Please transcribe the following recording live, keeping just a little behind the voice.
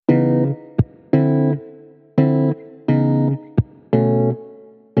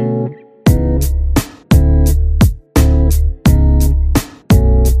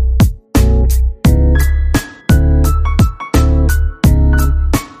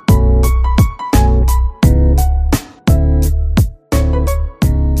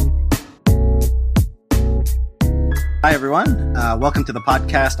everyone. Welcome to the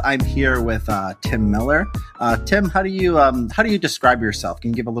podcast. I'm here with Tim Miller. Tim, how do you describe yourself? Can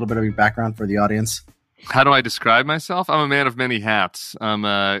you give a little bit of your background for the audience? How do I describe myself? I'm a man of many hats. I'm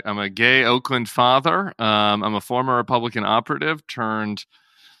a gay Oakland father. I'm a former Republican operative turned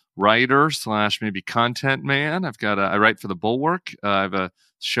writer / maybe content man. I write for the Bulwark. I have a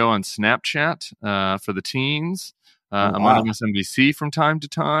show on Snapchat for the teens. I'm on MSNBC from time to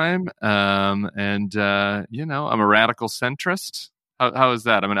time. I'm a radical centrist. How is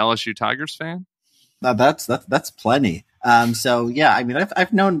that? I'm an LSU Tigers fan. Now that's plenty. So yeah, I mean,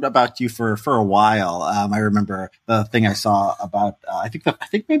 I've known about you for a while. I remember the thing I saw about, I think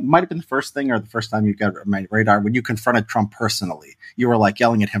it might have been the first thing or the first time you got on my radar when you confronted Trump personally. You were like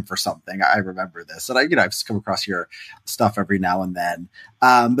yelling at him for something. I remember this, and I've come across your stuff every now and then.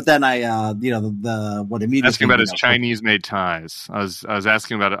 But then what immediately asking about his Chinese-made ties. I was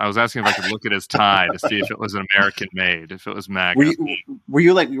asking if I could look at his tie to see if it was an American made, if it was MAGA. Were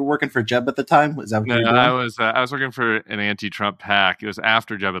you working for Jeb at the time? Was that what you were doing? I was working for an anti-Trump PAC. It was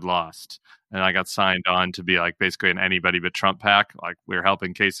after Jeb had lost, and I got signed on to be like basically an anybody but Trump PAC. Like we were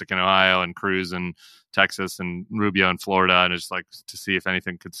helping Kasich in Ohio and Cruz in Texas and Rubio in Florida, and it's like to see if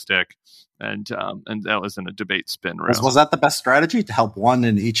anything could stick. And that was in a debate spin round. Was that the best strategy to help one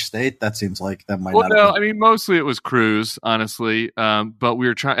in each state? That seems like that might. Well, not no, have been. I mean mostly it was Cruz, honestly. But we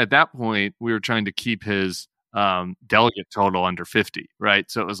were trying to keep his delegate total under 50,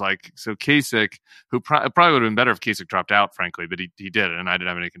 right? So it was like, Kasich, who probably would have been better if Kasich dropped out, frankly, but he did it, and I didn't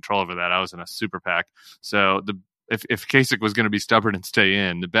have any control over that. I was in a super PAC. So if Kasich was going to be stubborn and stay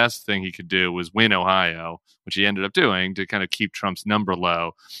in, the best thing he could do was win Ohio, which he ended up doing to kind of keep Trump's number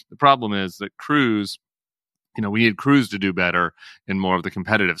low. The problem is that Cruz, we need Cruz to do better in more of the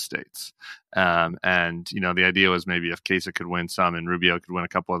competitive states. And the idea was maybe if Kasich could win some and Rubio could win a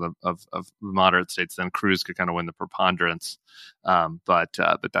couple of the moderate states, then Cruz could kind of win the preponderance. But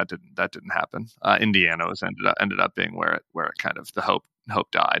that didn't happen. Indiana ended up being where it kind of the hope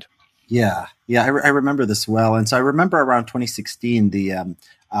died. Yeah. I remember this well. And so I remember around 2016,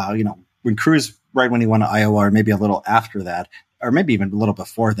 when Cruz, right when he won Iowa, or maybe a little after that, or maybe even a little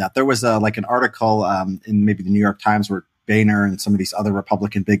before that, there was an article in maybe the New York Times where Boehner and some of these other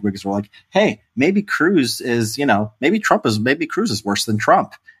Republican bigwigs were like, hey, maybe Cruz is, maybe Cruz is worse than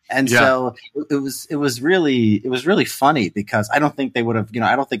Trump. And so it was really funny because I don't think they would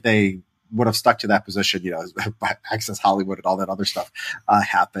have stuck to that position, Access Hollywood and all that other stuff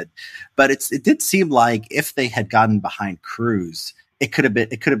happened. But it did seem like if they had gotten behind Cruz, it could have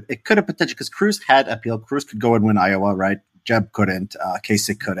potentially, because Cruz had appeal. Cruz could go and win Iowa, right? Jeb couldn't.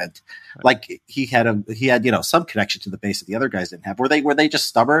 Kasich couldn't. Like he had some connection to the base that the other guys didn't have. Were they just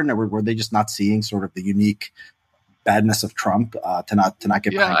stubborn, or were they just not seeing sort of the unique badness of Trump to not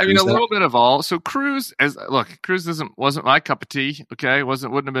get behind Cruz? I mean, a little bit of all. So Cruz wasn't my cup of tea. Okay,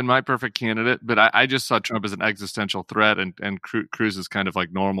 wouldn't have been my perfect candidate. But I just saw Trump as an existential threat, and Cruz is kind of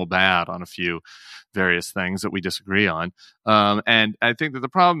like normal bad on a few various things that we disagree on. And I think that the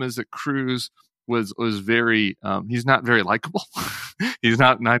problem is that Cruz was very he's not very likable. He's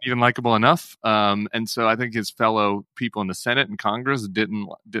not even likable enough. And so I think his fellow people in the Senate and Congress didn't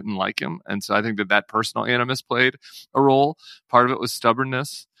like him. And so I think that personal animus played a role. Part of it was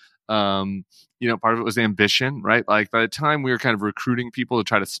stubbornness. Part of it was ambition, right? Like by the time we were kind of recruiting people to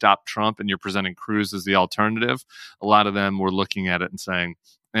try to stop Trump and you're presenting Cruz as the alternative, a lot of them were looking at it and saying,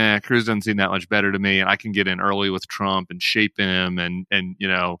 Cruz doesn't seem that much better to me, and I can get in early with Trump and shape him and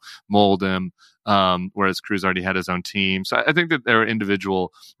mold him. Whereas Cruz already had his own team. So I think that there are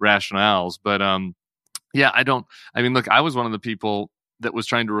individual rationales, but I was one of the people that was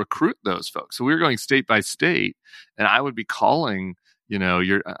trying to recruit those folks. So we were going state by state, and I would be calling, I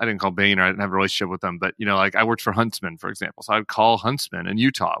didn't call Boehner, I didn't have a relationship with them, but I worked for Huntsman, for example. So I'd call Huntsman in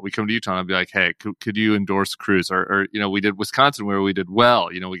Utah. We come to Utah and I'd be like, hey, could you endorse Cruz? Or we did Wisconsin where we did well.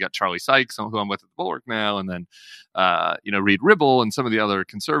 We got Charlie Sykes, who I'm with at the Bulwark now, and then Reed Ribble and some of the other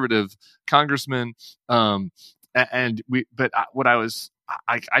conservative congressmen. I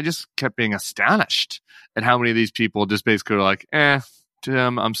just kept being astonished at how many of these people just basically were like,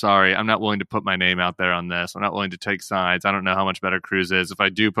 Tim, I'm sorry. I'm not willing to put my name out there on this. I'm not willing to take sides. I don't know how much better Cruz is. If I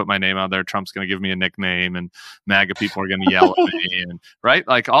do put my name out there, Trump's going to give me a nickname and MAGA people are going to yell at me. And right.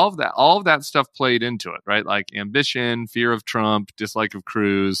 Like all of that stuff played into it, right? Like ambition, fear of Trump, dislike of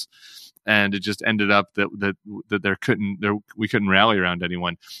Cruz. And it just ended up that we couldn't rally around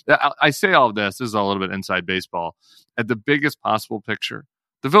anyone. I say all of this. This is a little bit inside baseball. At the biggest possible picture,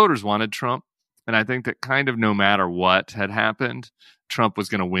 the voters wanted Trump. And I think that kind of no matter what had happened, Trump was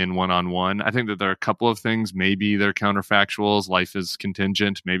going to win one-on-one. I think that there are a couple of things. Maybe they're counterfactuals. Life is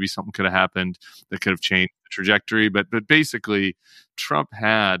contingent. Maybe something could have happened that could have changed the trajectory. But basically, Trump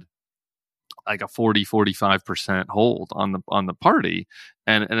had like a 45% hold on the party,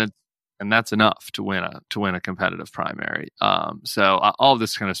 and that's enough to win a competitive primary. So all of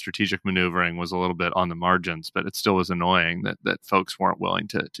this kind of strategic maneuvering was a little bit on the margins, but it still was annoying that folks weren't willing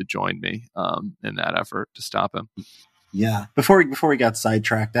to join me in that effort to stop him. Yeah. Before we got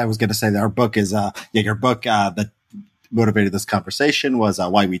sidetracked, I was going to say that our book is your book that motivated this conversation was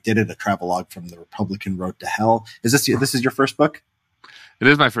Why We Did It, a travelogue from the Republican Road to Hell. This is your first book? It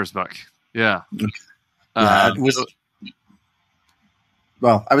is my first book. Yeah. It was.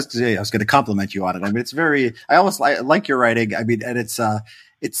 Well, I was going to compliment you on it. I mean, it's very. I like your writing. I mean, and it's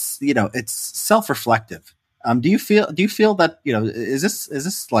self-reflective. Do you feel that is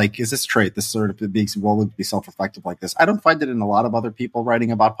this trait, this sort of being willing to be self-reflective like this? I don't find it in a lot of other people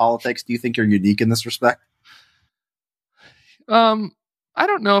writing about politics. Do you think you're unique in this respect? I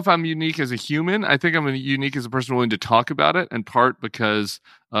don't know if I'm unique as a human. I think I'm unique as a person willing to talk about it, in part because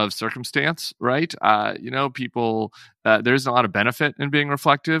of circumstance, right? People, there isn't a lot of benefit in being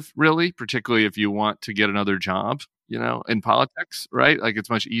reflective, really, particularly if you want to get another job, in politics, right? Like it's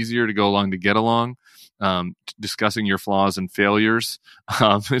much easier to go along to get along. Discussing your flaws and failures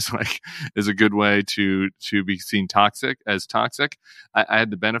is a good way to be seen as toxic. I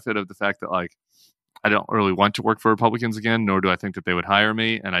had the benefit of the fact that I don't really want to work for Republicans again, nor do I think that they would hire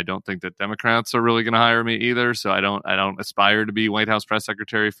me. And I don't think that Democrats are really going to hire me either. So I don't aspire to be White House press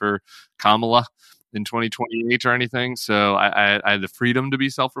secretary for Kamala in 2028 or anything. So I had the freedom to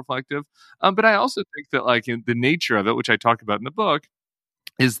be self-reflective. But I also think that in the nature of it, which I talk about in the book,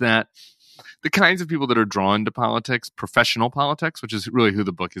 is that the kinds of people that are drawn to politics, professional politics, which is really who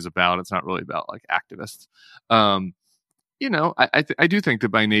the book is about. It's not really about activists. I do think that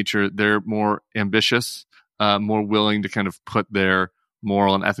by nature they're more ambitious, more willing to kind of put their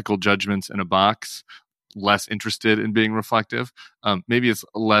moral and ethical judgments in a box, less interested in being reflective. Maybe it's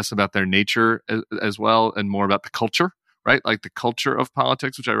less about their nature as well and more about the culture, right? Like the culture of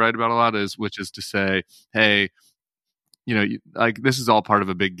politics, which I write about a lot, which is to say, hey, this is all part of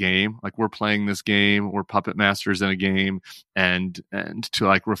a big game. Like we're playing this game, we're puppet masters in a game, and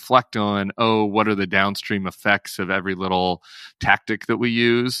to reflect on, what are the downstream effects of every little tactic that we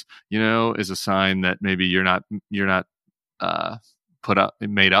use, is a sign that maybe you're not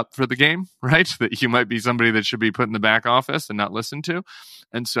made up for the game, right? That you might be somebody that should be put in the back office and not listened to.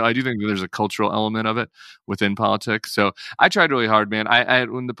 And so I do think that there's a cultural element of it within politics. So I tried really hard, man. I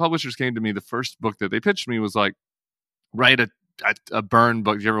when the publishers came to me, the first book that they pitched me was write a burn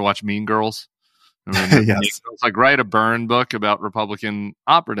book. Did you ever watch Mean Girls? Yes. It's write a burn book about Republican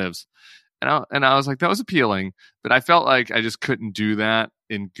operatives. And I was like, that was appealing, but I felt like I just couldn't do that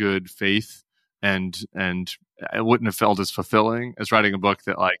in good faith. And I wouldn't have felt as fulfilling as writing a book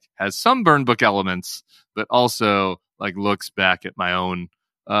that has some burn book elements, but also looks back at my own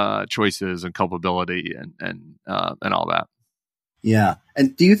choices and culpability and all that. Yeah.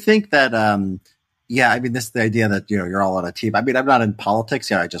 And do you think that, I mean, this is the idea that, you're all on a team. I mean, I'm not in politics.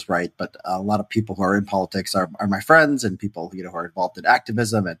 Yeah, I just write, but a lot of people who are in politics are my friends and people, who are involved in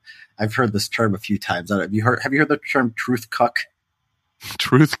activism. And I've heard this term a few times. Have you heard the term truth cuck?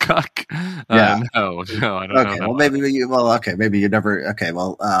 Truth cuck? Yeah. No, I don't know. Okay. Well, maybe you never. Okay.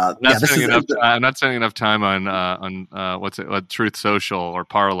 Well, I'm not spending enough time on what Truth Social or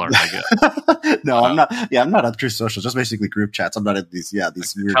Parler, I guess. No, I'm not. Yeah, I'm not on Truth Social. Just basically group chats. I'm not in these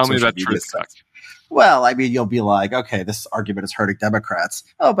weird. Tell me about Truth cuck. Well, I mean, you'll be like, okay, this argument is hurting Democrats.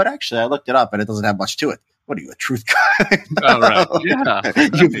 Oh, but actually, I looked it up and it doesn't have much to it. What are you, a truth guy? Oh, right. Yeah.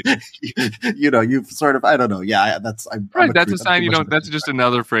 You've sort of, I don't know. Yeah, that's right. That's a sign you don't. That's just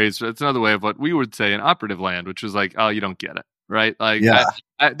another phrase. That's another way of what we would say in operative land, which is you don't get it, right?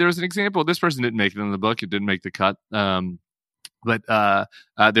 There was an example. This person didn't make it in the book. It didn't make the cut. But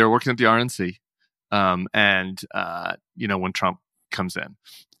they were working at the RNC, and when Trump comes in,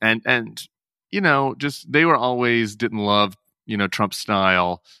 and just they were always didn't love Trump's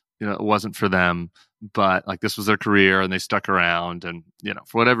style. It wasn't for them, but this was their career and they stuck around, and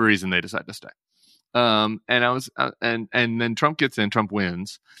for whatever reason they decided to stay. And I was and then Trump gets in, Trump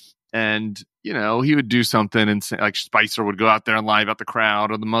wins, and he would do something and say, Spicer would go out there and lie about the crowd,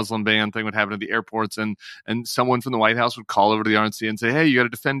 or the Muslim ban thing would happen at the airports, and someone from the White House would call over to the RNC and say, hey, you got to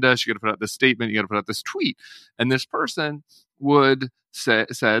defend us, you got to put out this statement, you got to put out this tweet, and this person would said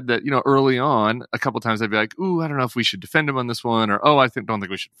that, early on, a couple times I'd be like, ooh, I don't know if we should defend him on this one, or, oh, don't think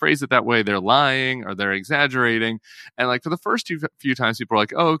we should phrase it that way. They're lying or they're exaggerating. And like for the first few times, people are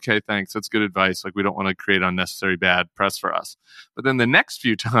like, oh, okay, thanks. That's good advice. Like we don't want to create unnecessary bad press for us. But then the next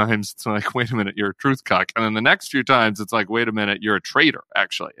few times, it's like, wait a minute, you're a truth cuck. And then the next few times, it's like, wait a minute, you're a traitor,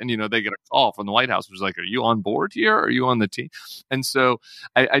 actually. And, they get a call from the White House, which is like, are you on board here? Are you on the team? And so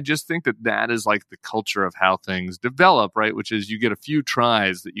I just think that is like the culture of how things develop, right? Which is you get a few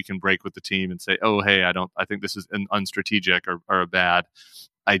tries that you can break with the team and say, oh, hey, I think this is an unstrategic or a bad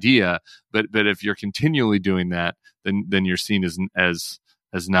idea. But if you're continually doing that, then you're seen as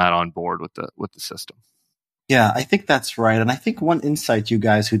not on board with the system. Yeah, I think that's right. And I think one insight you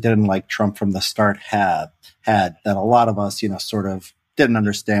guys who didn't like Trump from the start had that a lot of us, sort of didn't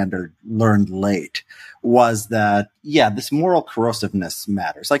understand or learned late was that, this moral corrosiveness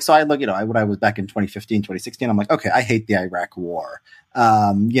matters. Like, so I look, when I was back in 2015, 2016, I'm like, okay, I hate the Iraq war.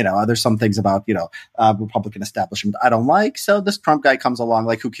 There's some things about, Republican establishment I don't like. So this Trump guy comes along,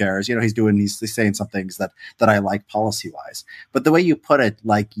 like, who cares? He's saying some things that I like policy wise. But the way you put it,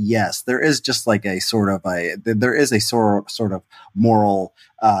 like, yes, there is just like a sort of moral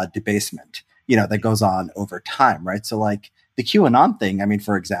debasement, that goes on over time, right? So like, the QAnon thing, I mean,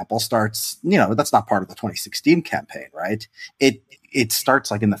 for example, starts, that's not part of the 2016 campaign, right? It starts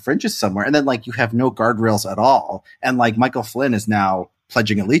like in the fringes somewhere. And then like you have no guardrails at all. And like Michael Flynn is now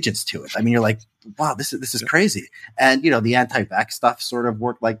pledging allegiance to it. I mean, you're like, wow, this is crazy. And, the anti-vax stuff sort of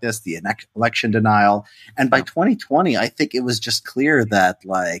worked like this, the election denial. And by 2020, I think it was just clear that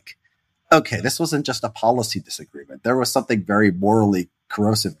like, okay, this wasn't just a policy disagreement. There was something very morally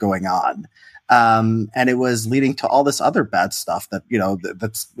corrosive going on. And it was leading to all this other bad stuff that,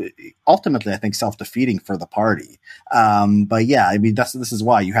 that's ultimately, I think, self-defeating for the party. But yeah, I mean, this is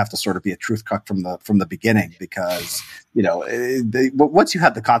why you have to sort of be a truth cuck from the beginning, because, once you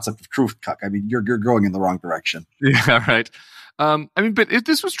have the concept of truth cuck, I mean, you're going in the wrong direction. Yeah, right. But if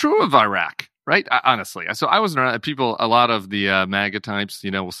this was true of Iraq, right? Honestly. So I wasn't around. A lot of the MAGA types,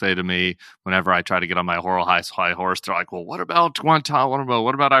 will say to me whenever I try to get on my high horse, they're like, well, what about Guantanamo?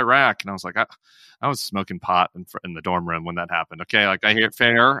 What about Iraq? And I was like, I was smoking pot in the dorm room when that happened. Okay. Like I hear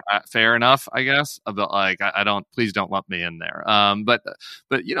fair enough, I guess. But like, please don't lump me in there. But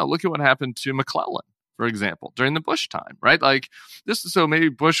look at what happened to McClellan, for example, during the Bush time, right? Like so maybe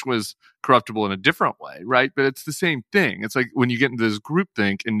Bush was corruptible in a different way, right? But it's the same thing. It's like when you get into this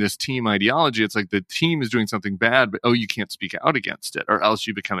groupthink and this team ideology, it's like the team is doing something bad, but you can't speak out against it, or else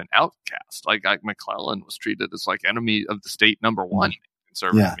you become an outcast. Like McClellan was treated as like enemy of the state number one in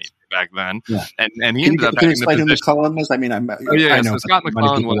conservative media back then, and he ended up back in the position. McClellan was? I mean, I know. So Scott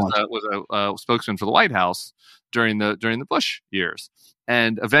McClellan was a spokesman for the White House during the Bush years,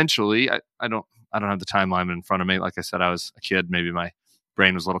 and eventually, I don't have the timeline in front of me. Like I said, I was a kid. Maybe my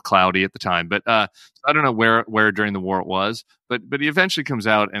brain was a little cloudy at the time, but so I don't know where during the war it was, but he eventually comes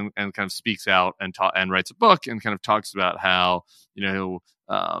out and kind of speaks out and writes a book and kind of talks about how,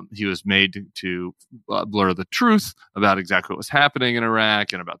 he was made to blur the truth about exactly what was happening in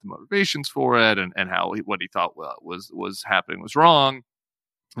Iraq and about the motivations for it, and how what he thought was happening was wrong.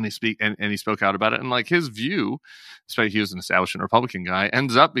 And he spoke out about it, and like his view, especially he was an establishment Republican guy,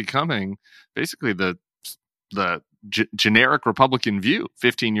 ends up becoming basically the generic Republican view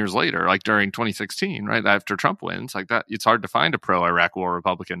 15 years later, like during 2016, right after Trump wins, like that. It's hard to find a pro-Iraq war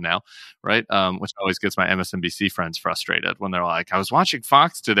Republican now, right? Which always gets my MSNBC friends frustrated when they're like, I was watching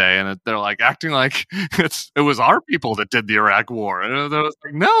Fox today, and they're like acting like it was our people that did the Iraq war, and I was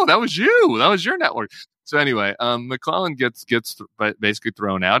like, no, that was your network. So anyway, McClellan gets basically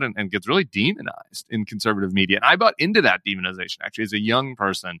thrown out and gets really demonized in conservative media. And I bought into that demonization, actually, as a young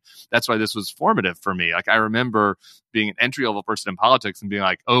person. That's why this was formative for me. Like, I remember being an entry-level person in politics and being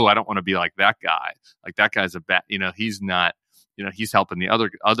like, oh, I don't want to be like that guy. Like, that guy's a bad, he's not, he's helping the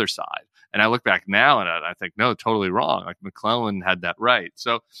other side. And I look back now and I think, no, totally wrong. Like, McClellan had that right.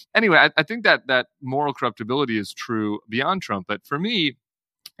 So anyway, I think that moral corruptibility is true beyond Trump. But for me,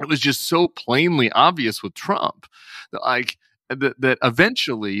 it was just so plainly obvious with Trump that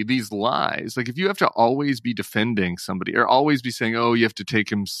eventually these lies, like if you have to always be defending somebody or always be saying, oh, you have to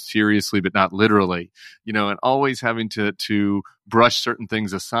take him seriously, but not literally, and always having to brush certain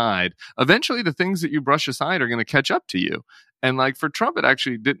things aside, eventually the things that you brush aside are going to catch up to you. And like for Trump,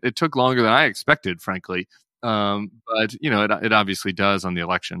 it took longer than I expected, frankly. But it obviously does on the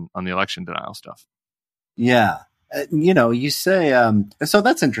election denial stuff. Yeah. You say, so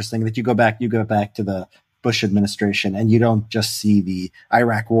that's interesting that you go back to the Bush administration and you don't just see the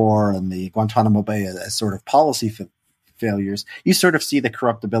Iraq war and the Guantanamo Bay as sort of policy failures. You sort of see the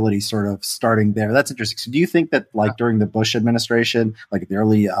corruptibility sort of starting there. That's interesting. So do you think that like during the Bush administration, like the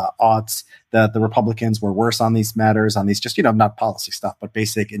early aughts, that the Republicans were worse on these matters, on these just, not policy stuff, but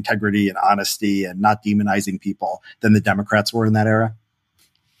basic integrity and honesty and not demonizing people than the Democrats were in that era?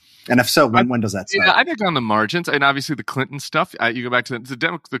 And if so, when does that start? Yeah, I think on the margins, and obviously the Clinton stuff, you go back to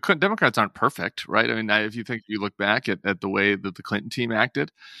the Democrats aren't perfect, right? I mean, if you look back at the way that the Clinton team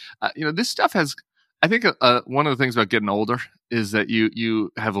acted, this stuff has, I think one of the things about getting older is that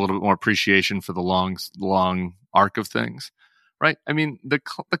you have a little bit more appreciation for the long arc of things, right? I mean, the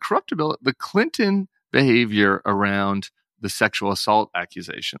corruptibility, the Clinton behavior around the sexual assault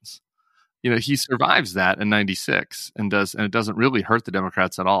accusations, he survives that in 96 and it doesn't really hurt the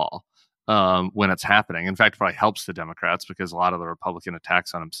Democrats at all when it's happening. In fact, it probably helps the Democrats because a lot of the Republican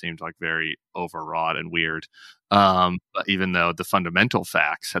attacks on him seemed like very overwrought and weird. But even though the fundamental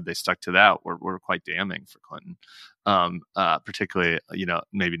facts, had they stuck to that, were quite damning for Clinton. Particularly,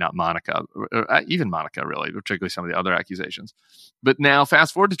 maybe not Monica, or even Monica really, particularly some of the other accusations. But now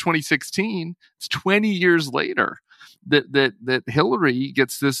fast forward to 2016, it's 20 years later that Hillary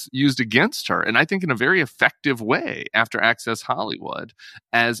gets this used against her, and I think in a very effective way after Access Hollywood,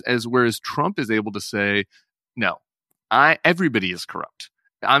 as whereas Trump is able to say, no, everybody is corrupt.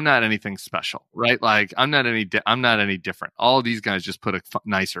 I'm not anything special, right? Like I'm not any different. All of these guys just put a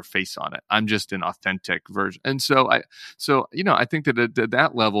nicer face on it. I'm just an authentic version. And so I think that at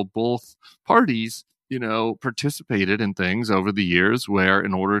that level, both parties, participated in things over the years where,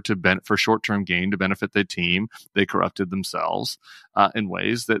 in order to for short-term gain to benefit the team, they corrupted themselves in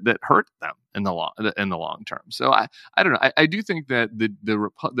ways that hurt them in the long term. So I don't know. I do think that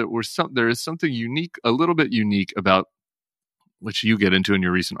there is something unique, a little bit unique about, which you get into in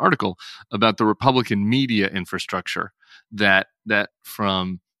your recent article, about the Republican media infrastructure that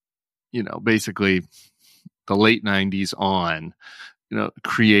from basically the late 90s on,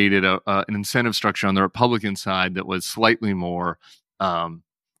 created an incentive structure on the Republican side that was slightly more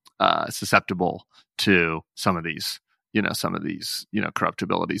susceptible to some of these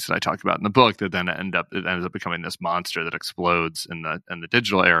corruptibilities that I talk about in the book, that then ends up becoming this monster that explodes in the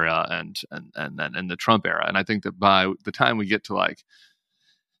digital era and then in the Trump era. And I think that by the time we get to like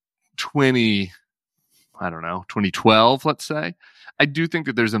 2012, let's say, I do think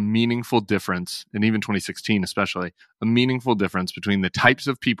that there's a meaningful difference, and even 2016 especially, a meaningful difference between the types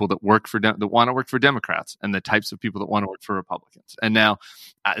of people that want to work for Democrats and the types of people that want to work for Republicans. And now,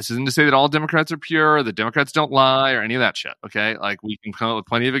 this isn't to say that all Democrats are pure, that Democrats don't lie, or any of that shit. Okay, like we can come up with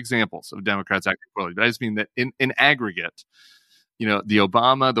plenty of examples of Democrats acting poorly, but I just mean that in aggregate, the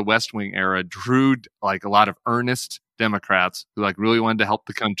Obama, the West Wing era drew like a lot of earnest Democrats who like really wanted to help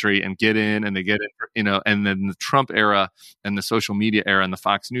the country and get in, and they get in, and then the Trump era and the social media era and the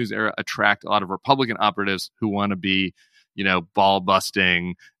Fox News era attract a lot of Republican operatives who want to be, ball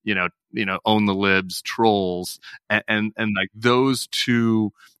busting, own the libs trolls, and like those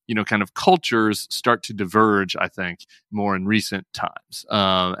two, kind of cultures start to diverge, I think, more in recent times.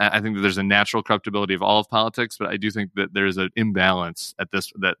 I think that there's a natural corruptibility of all of politics, but I do think that there's an imbalance at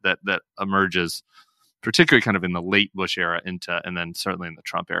this that emerges, particularly kind of in the late Bush era and then certainly in the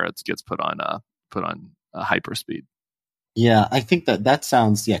Trump era, it gets put on hyper speed. Yeah, I think that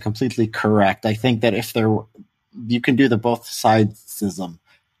sounds completely correct. I think that if you can do the both sidesism,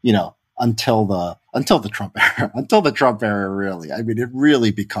 until the Trump era, really. I mean, it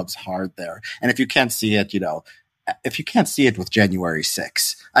really becomes hard there. And if you can't see it, with January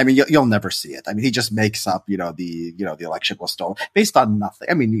 6th, I mean, you'll never see it. I mean, he just makes up, the election was stolen based on nothing.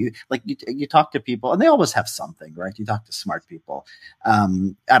 I mean, you talk to people and they always have something, right? You talk to smart people. I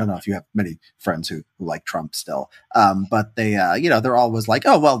don't know if you have many friends who like Trump still. But they, they're always like,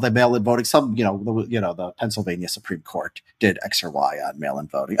 oh, well, the mail-in voting, the Pennsylvania Supreme Court did X or Y on mail-in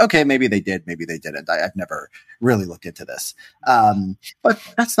voting. Okay. Maybe they did, maybe they didn't. I've never really looked into this. But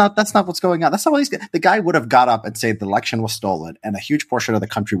that's not what's going on. That's not what the guy would have got up and say the election was stolen, and a huge portion of the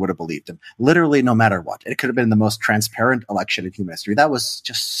country would have believed him, literally no matter what. It could have been the most transparent election in human history. That was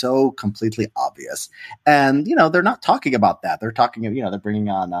just so completely obvious. And, they're not talking about that. They're talking, they're bringing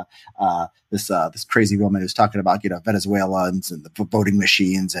on this crazy woman who's talking about, Venezuelans and the voting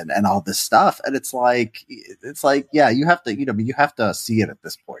machines and all this stuff. And it's like, yeah, you have to see it at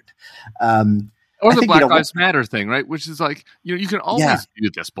this point. Or the Black Lives Matter thing, right? Which is like, you can always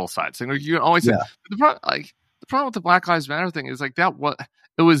do this both sides thing. Like you can always say, the problem with the Black Lives Matter thing is like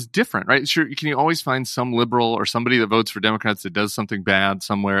it was different, right? Sure, you always find some liberal or somebody that votes for Democrats that does something bad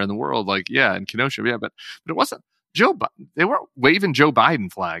somewhere in the world, like in Kenosha, but it wasn't Joe Biden. They weren't waving Joe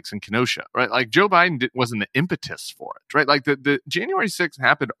Biden flags in Kenosha, right? Like Joe Biden wasn't the impetus for it, right? Like the January 6th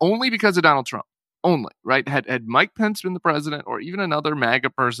happened only because of Donald Trump. only, right? Had Mike Pence been the president, or even another MAGA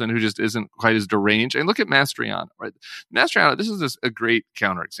person who just isn't quite as deranged, and look at Mastriano, right? Mastriano, this is a great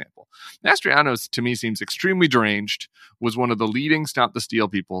counterexample. Mastriano, to me, seems extremely deranged, was one of the leading Stop the Steal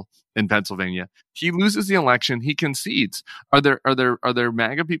people in Pennsylvania. He loses the election, he concedes. Are there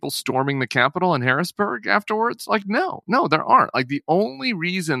MAGA people storming the Capitol in Harrisburg afterwards? Like, no, there aren't. Like, the only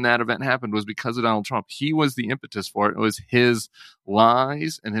reason that event happened was because of Donald Trump. He was the impetus for it. It was his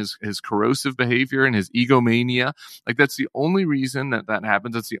lies and his corrosive behavior and his egomania. Like, that's the only reason that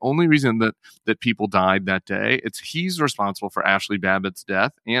happens. That's the only reason that people died that day. He's responsible for Ashley Babbitt's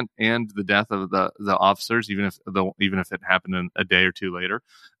death and the death of the officers, even if it happened in a day or two later.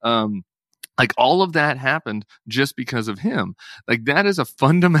 Like, all of that happened just because of him. Like, that is a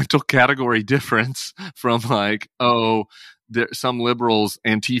fundamental category difference from like, some liberals,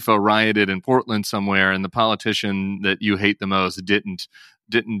 Antifa rioted in Portland somewhere, and the politician that you hate the most didn't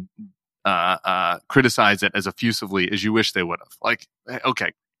criticize it as effusively as you wish they would have. Like,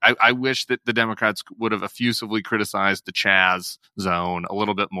 okay, I wish that the Democrats would have effusively criticized the Chaz zone a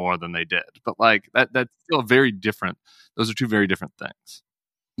little bit more than they did. But like, that's still very different. Those are two very different things.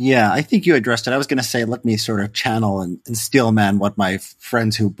 Yeah, I think you addressed it. I was going to say, let me sort of channel and steel man what my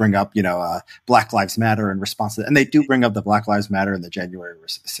friends who bring up, Black Lives Matter in response to that. And they do bring up the Black Lives Matter and the January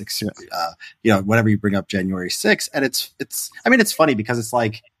 6th, whatever you bring up January 6th. And it's funny because it's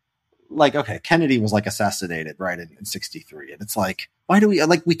like, okay, Kennedy was like assassinated, right, in 63. And it's like, why do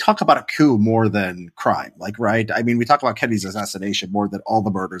we talk about a coup more than crime? Like, right. I mean, we talk about Kennedy's assassination more than all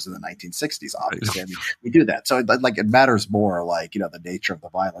the murders in the 1960s, obviously. I mean, we do that. So like, it matters more, like, the nature of the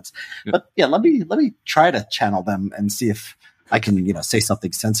violence. Yeah. But yeah, let me try to channel them and see if I can, say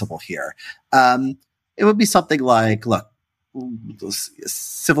something sensible here. It would be something like, look,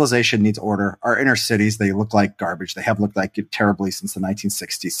 civilization needs order. Our inner cities, they look like garbage. They have looked like it terribly since the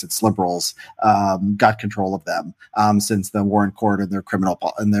 1960s, since liberals got control of them, since the Warren Court and their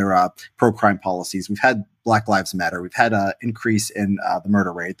pro-crime policies. We've had Black Lives Matter. We've had an increase in the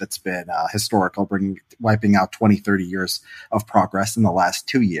murder rate that's been historical, wiping out 20, 30 years of progress in the last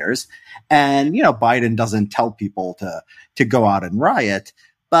 2 years. And, Biden doesn't tell people to go out and riot.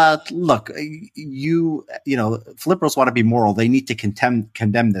 But look, if liberals want to be moral, they need to condemn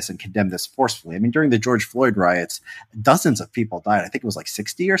this and condemn this forcefully. I mean, during the George Floyd riots, dozens of people died. I think it was like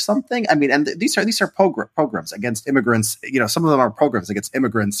 60 or something. I mean, and these are pogroms against immigrants. Some of them are pogroms against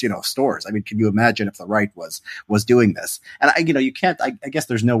immigrants, stores. I mean, can you imagine if the right was doing this? And you can't. I guess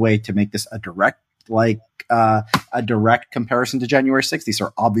there's no way to make this a direct comparison to January 6th. These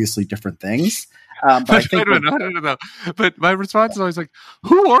are obviously different things. But I think no. But my response is always like,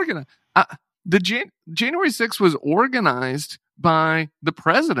 who organized? January 6th was organized by the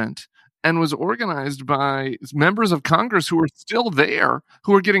president and was organized by members of Congress who are still there,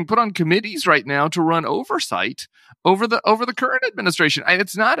 who are getting put on committees right now to run oversight over the current administration. And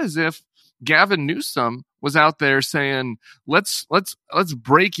it's not as if Gavin Newsom was out there saying, let's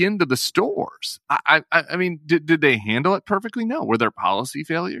break into the stores. I mean, did they handle it perfectly? No. Were there policy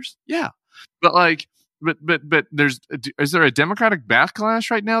failures? Yeah. But is there a Democratic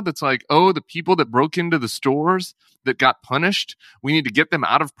backlash right now that's like, the people that broke into the stores that got punished, we need to get them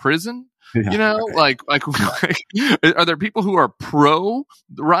out of prison? Yeah, right. Are there people who are pro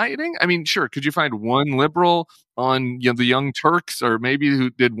rioting? I mean, sure. Could you find one liberal on the Young Turks, or maybe who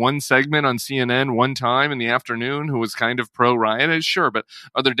did one segment on CNN one time in the afternoon who was kind of pro riot? Sure. But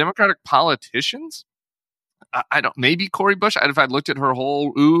are there Democratic politicians? I don't. Maybe Cori Bush. If I looked at her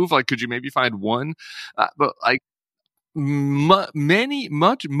whole oeuvre, like, could you maybe find one? But like most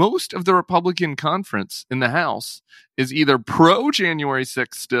of the Republican conference in the House is either pro January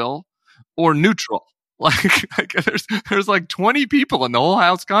 6th still or neutral. Like there's like 20 people in the whole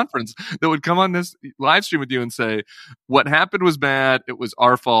House conference that would come on this live stream with you and say, what happened was bad. It was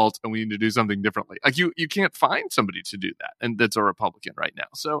our fault, and we need to do something differently. Like you can't find somebody to do that, and that's a Republican right now.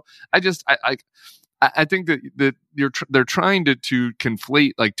 So I think that they're trying to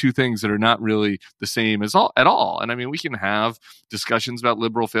conflate like two things that are not really the same at all. And I mean, we can have discussions about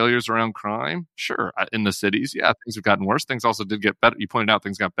liberal failures around crime, sure, in the cities. Yeah, things have gotten worse. Things also did get better. You pointed out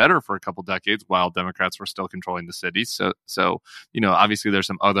things got better for a couple decades while Democrats were still controlling the cities. So obviously there's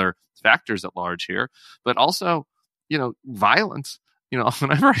some other factors at large here, but also violence.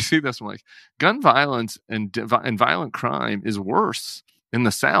 Whenever I see this, I'm like, gun violence and violent crime is worse in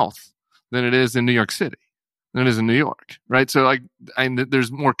the South than it is in New York City, than it is in New York, right? So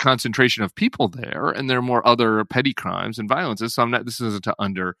there's more concentration of people there, and there are more other petty crimes and violences. So this isn't to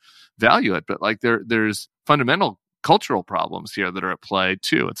undervalue it, but like there's fundamental cultural problems here that are at play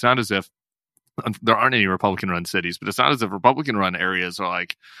too. It's not as if there aren't any Republican-run cities, but it's not as if Republican-run areas are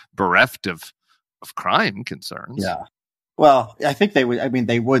like bereft of crime concerns. Yeah. Well, I think they would. I mean,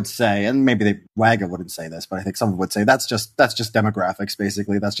 they would say, and maybe WAGA wouldn't say this, but I think someone would say that's just demographics.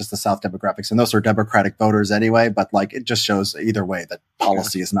 Basically, that's just the South demographics, and those are Democratic voters anyway. But like, it just shows either way that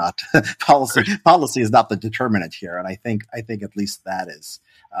policy is not policy is not the determinant here. And I think at least that is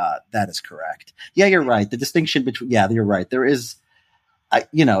correct. Yeah, you're right. The distinction between you're right. There is,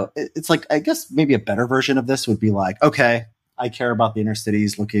 it's like, I guess maybe a better version of this would be like, okay, I care about the inner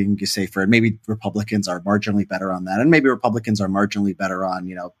cities looking safer. And maybe Republicans are marginally better on that. And maybe Republicans are marginally better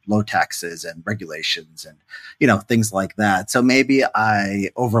on, low taxes and regulations and, things like that. So maybe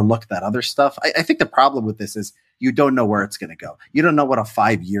I overlook that other stuff. I think the problem with this is you don't know where it's going to go. You don't know what a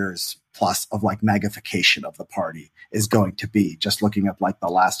 5 years plus of like magnification of the party is going to be, just looking at like the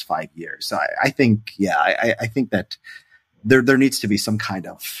last 5 years. So I think that there needs to be some kind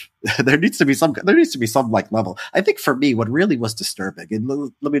of there needs to be some like level. I think for me, what really was disturbing, and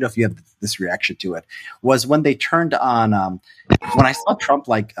let me know if you have this reaction to it, was when they turned on when I saw Trump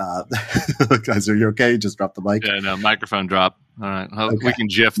guys, are you okay? Just drop the mic. Yeah, no, microphone drop. All right, okay. We can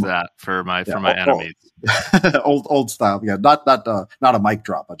GIF that for my enemies. Old style, yeah, not a mic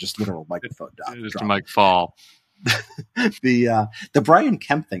drop, but just literal microphone drop. Just a mic fall. The Brian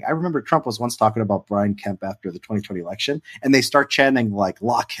Kemp thing. I remember Trump was once talking about Brian Kemp after the 2020 election, and they start chanting like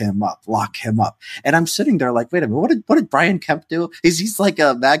lock him up. And I'm sitting there like, wait a minute, what did Brian Kemp do? He's like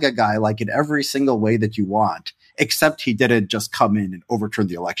a MAGA guy, like in every single way that you want, except he didn't just come in and overturn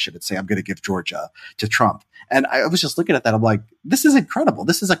the election and say, I'm going to give Georgia to Trump. And I was just looking at that. I'm like, this is incredible.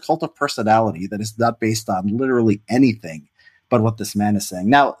 This is a cult of personality that is not based on literally anything but what this man is saying.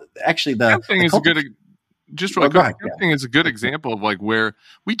 Now, actually, the thing is good. Just really quick, I think it's a good example of like where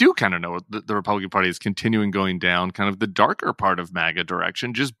we do kind of know the Republican Party is continuing going down kind of the darker part of MAGA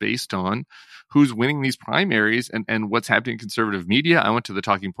direction, just based on who's winning these primaries and what's happening in conservative media. I went to the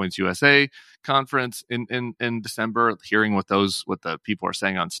Talking Points USA conference in December, hearing what the people are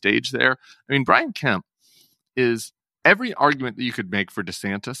saying on stage there. I mean, Brian Kemp is every argument that you could make for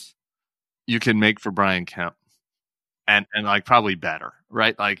DeSantis, you can make for Brian Kemp. And like probably better,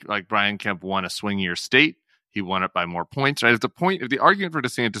 right? Like Brian Kemp won a swingier state. He won it by more points, right? If the argument for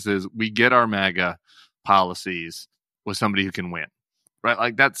DeSantis is we get our MAGA policies with somebody who can win, right?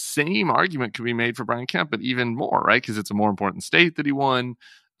 Like that same argument could be made for Brian Kemp, but even more, right? Because it's a more important state that he won.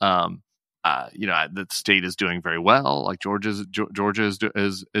 The state is doing very well. Like Georgia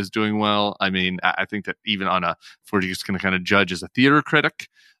is doing well. I mean, I think that even if we're just going to kind of judge as a theater critic,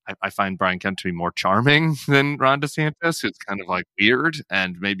 I find Brian Kemp to be more charming than Ron DeSantis, who's kind of like weird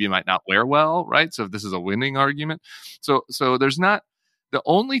and maybe might not wear well, right? So if this is a winning argument. So there's not the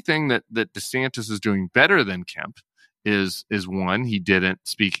only thing that DeSantis is doing better than Kemp is one, he didn't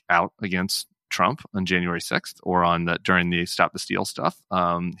speak out against Trump on January 6th or during the Stop the Steal stuff.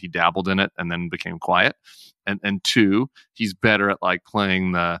 He dabbled in it and then became quiet. And two, he's better at like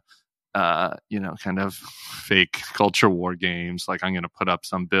playing the kind of fake culture war games. Like I'm going to put up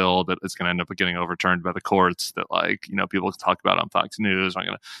some bill that is going to end up getting overturned by the courts that people talk about on Fox News. I'm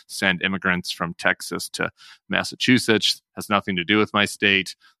going to send immigrants from Texas to Massachusetts. Has nothing to do with my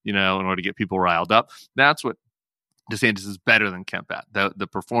state, in order to get people riled up. That's what DeSantis is better than Kemp at. The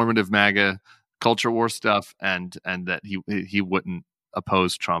performative MAGA culture war stuff and that he wouldn't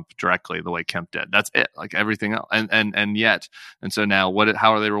oppose Trump directly the way Kemp did. That's it. Like everything else. And so now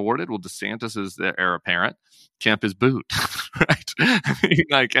how are they rewarded? Well, DeSantis is the heir apparent. Kemp is booed, right?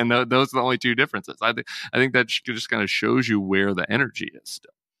 Those are the only two differences. I think that just kind of shows you where the energy is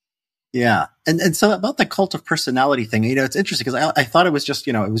still. Yeah. And so about the cult of personality thing, it's interesting because I thought it was just,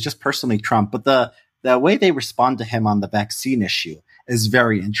 it was just personally Trump, but the way they respond to him on the vaccine issue is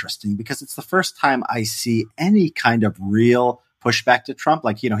very interesting because it's the first time I see any kind of real pushback to Trump.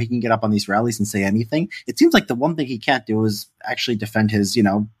 Like, he can get up on these rallies and say anything. It seems like the one thing he can't do is actually defend his,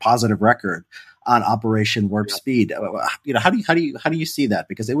 positive record on Operation Warp Speed. How do you see that?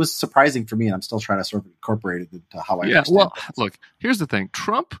 Because it was surprising for me, and I'm still trying to sort of incorporate it into how I understand. Well, look, here's the thing.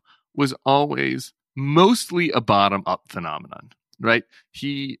 Trump was always mostly a bottom-up phenomenon, right?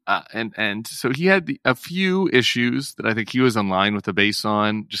 He so he had a few issues that I think he was in line with the base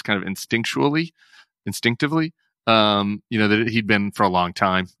on, just kind of instinctively. That he'd been for a long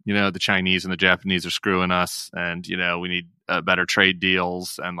time. The Chinese and the Japanese are screwing us, and we need better trade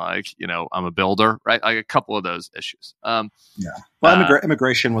deals, and I'm a builder, right? Like a couple of those issues. Well,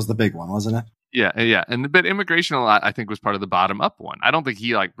 immigration was the big one, wasn't it? Yeah. But immigration, a lot, I think, was part of the bottom up one. I don't think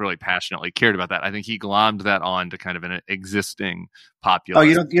he like really passionately cared about that. I think he glommed that on to kind of an existing Oh,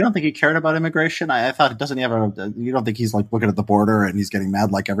 populace. you don't think he cared about immigration? I thought, doesn't he have a? You don't think he's like looking at the border and he's getting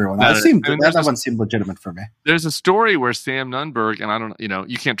mad like everyone else? That one seemed legitimate for me. There's a story where Sam Nunberg, and I don't,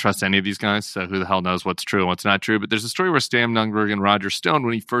 you can't trust any of these guys, so who the hell knows what's true and what's not true. But there's a story where Sam Nunberg and Roger Stone,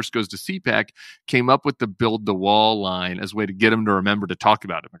 when he first goes to CPAC, came up with the build the wall line as a way to get him to remember to talk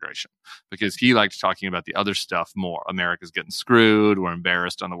about immigration, because he liked talking about the other stuff more. America's getting screwed. We're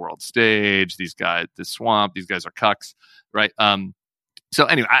embarrassed on the world stage. These guys, the swamp, these guys are cucks, right? So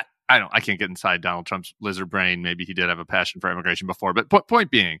anyway, I can't get inside Donald Trump's lizard brain. Maybe he did have a passion for immigration before, but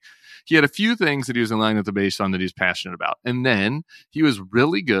point being, he had a few things that he was in line with the base on that he's passionate about. And then he was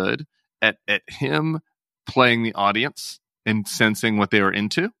really good at him playing the audience and sensing what they were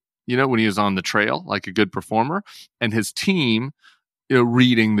into, when he was on the trail, like a good performer, and his team,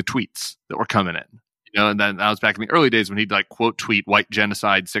 reading the tweets that were coming in. And then that was back in the early days when he'd like quote tweet white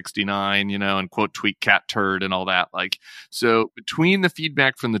genocide 69, and quote tweet cat turd and all that. Like, so between the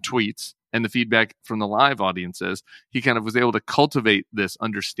feedback from the tweets and the feedback from the live audiences, he kind of was able to cultivate this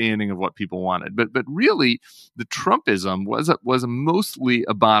understanding of what people wanted. But really, the Trumpism was mostly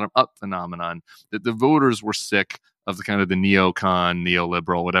a bottom up phenomenon, that the voters were sick of the kind of the neocon,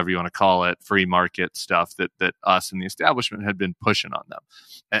 neoliberal, whatever you want to call it, free market stuff that us and the establishment had been pushing on them,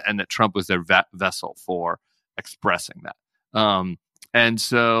 and that Trump was their vessel for expressing that. And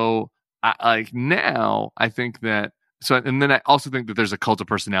so, I think that. So, and then I also think that there's a cult of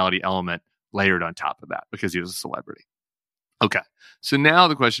personality element layered on top of that because he was a celebrity. Okay. So now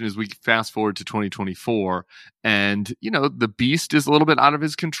the question is, we fast forward to 2024 and, the beast is a little bit out of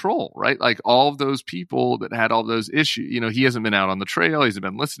his control, right? Like all of those people that had all those issues, he hasn't been out on the trail. He hasn't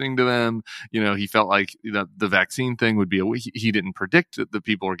been listening to them. He felt like the vaccine thing would be he didn't predict that the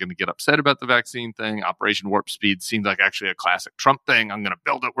people were going to get upset about the vaccine thing. Operation Warp Speed seemed like actually a classic Trump thing. I'm going to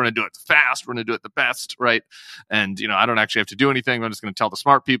build it. We're going to do it fast. We're going to do it the best, right? And, I don't actually have to do anything. I'm just going to tell the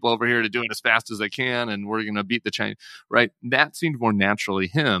smart people over here to do it as fast as they can. And we're going to beat the chain, right? That seemed more naturally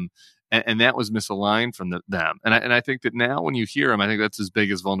him, and that was misaligned from them. And I think that now when you hear him, I think that's his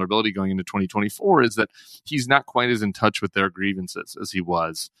biggest vulnerability going into 2024 is that he's not quite as in touch with their grievances as he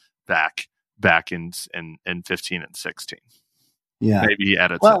was back in 15 and 16. Yeah, maybe he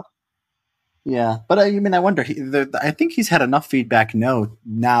edits it. Yeah, but I wonder. I think he's had enough feedback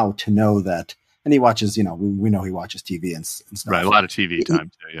now to know that. And he watches, we know he watches TV and stuff. Right, a lot of TV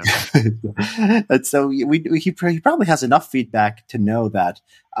time too, yeah. And so he probably has enough feedback to know that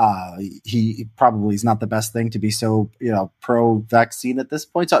he probably is not the best thing to be so, pro-vaccine at this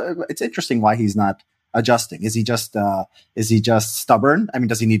point. So it's interesting why he's not adjusting. Is he just stubborn? I mean,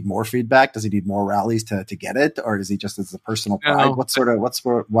 does he need more feedback? Does he need more rallies to get it? Or is he just as a personal pride?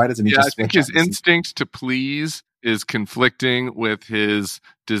 Why doesn't he just I think his instinct to please is conflicting with his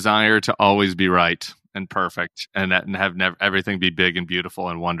desire to always be right and perfect and have everything be big and beautiful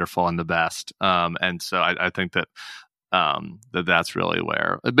and wonderful and the best. And so I think that that's really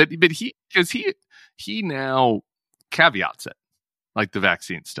where, but he now caveats it, like the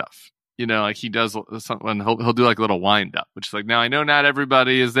vaccine stuff. Like he does something, he'll do like a little wind up, which is like, now I know not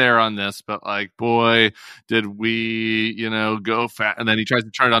everybody is there on this, but like, boy, did we, go fast. And then he tries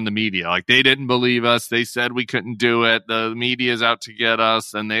to turn it on the media. Like they didn't believe us. They said we couldn't do it. The media is out to get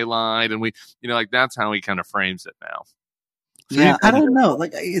us and they lied. And we, like that's how he kind of frames it now. So yeah, I don't know.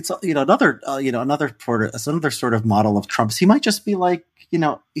 Like it's another sort of model of Trump's. He might just be like,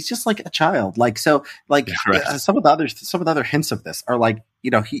 he's just like a child. Like so, like right. Some of the other hints of this are like,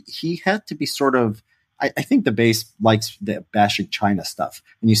 he had to be sort of. I think the base likes the bashing China stuff,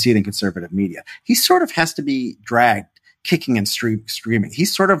 and you see it in conservative media. He sort of has to be dragged, kicking and screaming. He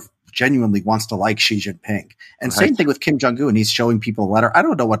sort of genuinely wants to like Xi Jinping, and same thing with Kim Jong-un. He's showing people a letter. I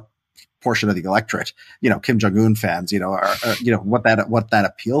don't know what portion of the electorate, Kim Jong-un fans, are what that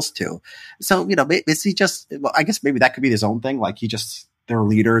appeals to. So, is he just, well, I guess maybe that could be his own thing. Like they're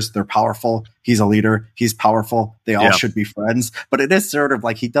leaders, they're powerful. He's a leader. He's powerful. They all should be friends, but it is sort of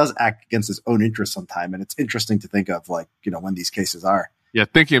like he does act against his own interests sometimes. And it's interesting to think of like, when these cases are. Yeah.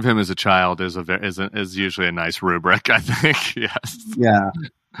 Thinking of him as a child is usually a nice rubric, I think. Yes. Yeah.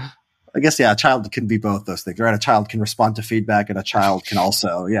 I guess, a child can be both those things, right? A child can respond to feedback and a child can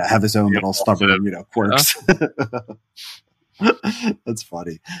also, have his own little stubborn, quirks. That's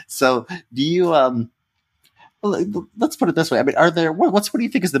funny. So do you, let's put it this way. I mean, are there, what do you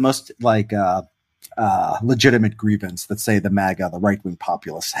think is the most like, legitimate grievance that say the right-wing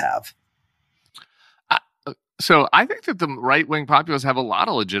populists have? So I think that the right-wing populists have a lot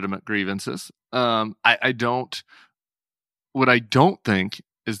of legitimate grievances. What I don't think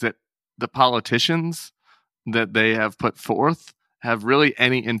is that the politicians that they have put forth have really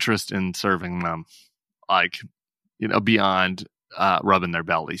any interest in serving them, like, beyond rubbing their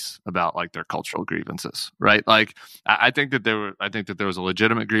bellies about like their cultural grievances, right? Like, I think that there was a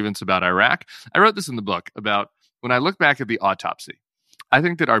legitimate grievance about Iraq. I wrote this in the book about when I look back at the autopsy. I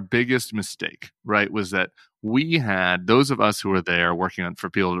think that our biggest mistake, right, was that we had those of us who were there working on, for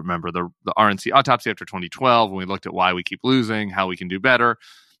people to remember, the RNC autopsy after 2012, when we looked at why we keep losing, how we can do better.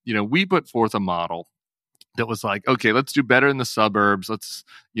 We put forth a model that was like, okay, let's do better in the suburbs. Let's,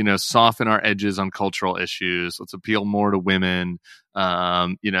 soften our edges on cultural issues. Let's appeal more to women.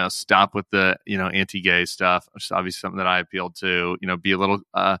 Stop with the, anti-gay stuff, which is obviously something that I appealed to, be a little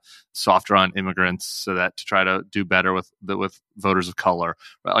softer on immigrants so that to try to do better with voters of color.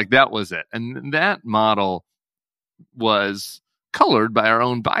 Right? Like that was it. And that model was colored by our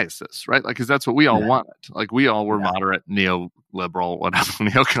own biases, right? Like, because that's what we all wanted. Like, we all were moderate, neoliberal, whatever,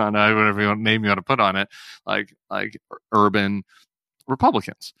 neocon, whatever name you want to put on it, like urban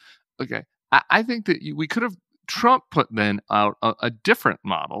Republicans. Okay, I think that we could have. Trump put then out a different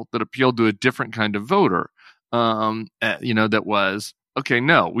model that appealed to a different kind of voter. That was, okay,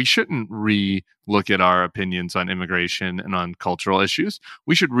 no, we shouldn't re-look at our opinions on immigration and on cultural issues.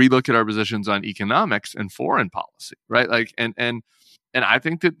 We should re-look at our positions on economics and foreign policy, right? Like, and I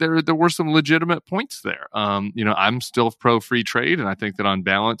think that there were some legitimate points there. I'm still pro free trade, and I think that on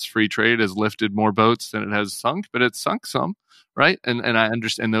balance, free trade has lifted more boats than it has sunk, but it's sunk some, right? And I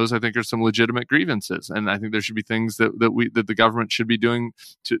understand those. I think are some legitimate grievances, and I think there should be things that the government should be doing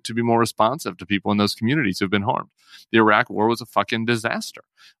to be more responsive to people in those communities who've been harmed. The Iraq War was a fucking disaster.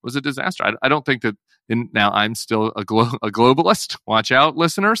 It was a disaster. I don't think that. Now I'm still a globalist. Watch out,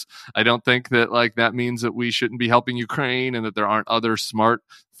 listeners. I don't think that like that means that we shouldn't be helping Ukraine and that there aren't other smart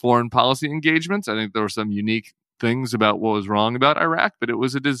foreign policy engagements. I think there were some unique things about what was wrong about Iraq, but it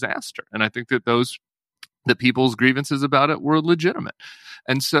was a disaster. And I think that the people's grievances about it were legitimate.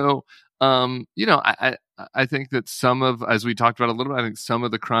 And so, I think that some of, as we talked about a little bit, I think some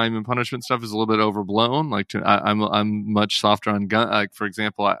of the crime and punishment stuff is a little bit overblown. Like, I'm much softer on gun. Like, for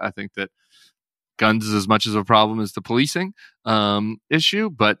example, I think that guns is as much as a problem as the policing issue,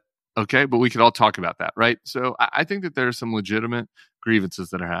 but we could all talk about that, right? So I think that there are some legitimate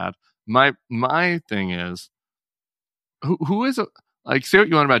grievances that are had. My thing is, who is say what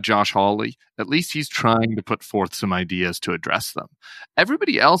you want about Josh Hawley. At least he's trying to put forth some ideas to address them.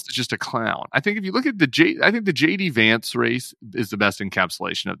 Everybody else is just a clown. I think if you look at I think the JD Vance race is the best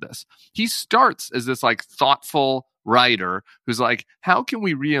encapsulation of this. He starts as this like thoughtful writer who's like, how can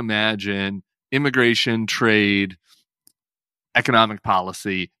we reimagine immigration, trade, economic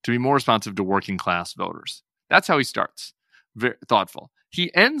policy to be more responsive to working class voters? That's how he starts. Very thoughtful.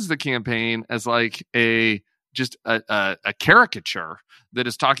 He ends the campaign as like a caricature that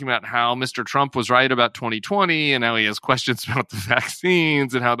is talking about how Mr. Trump was right about 2020 and how he has questions about the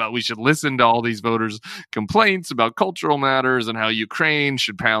vaccines and how about we should listen to all these voters' complaints about cultural matters and how Ukraine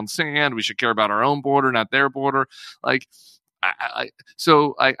should pound sand. We should care about our own border, not their border. Like,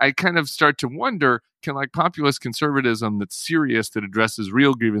 So I kind of start to wonder, can like populist conservatism that's serious, that addresses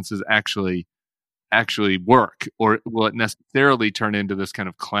real grievances, actually work, or will it necessarily turn into this kind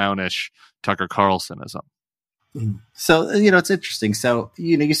of clownish Tucker Carlsonism? So, it's interesting. So,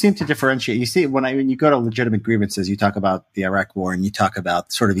 you seem to differentiate. You see, when you go to legitimate grievances, you talk about the Iraq War and you talk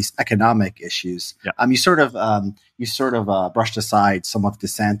about sort of these economic issues. Yeah. You sort of brushed aside some of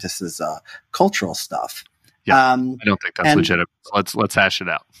DeSantis's cultural stuff. Yeah, I don't think that's legitimate. Let's hash it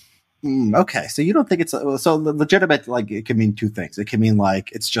out. Okay, so you don't think it's so legitimate? Like, it can mean two things. It can mean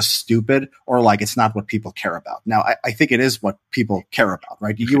like it's just stupid, or like it's not what people care about. Now, I think it is what people care about,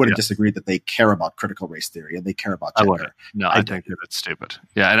 right? You wouldn't disagree that they care about critical race theory and they care about gender. I think that it's stupid.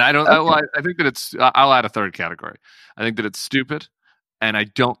 Yeah, and I don't. Okay. I think that it's. I'll add a third category. I think that it's stupid, and I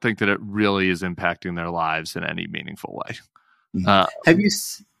don't think that it really is impacting their lives in any meaningful way.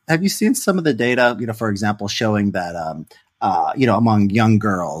 Have you seen some of the data? For example, showing that among young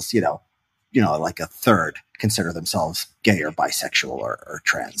girls, like a third consider themselves gay or bisexual or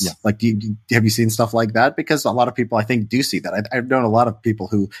trans. Yeah. Like, have you seen stuff like that? Because a lot of people, I think, do see that. I've known a lot of people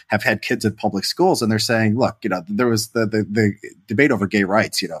who have had kids in public schools, and they're saying, look, there was the debate over gay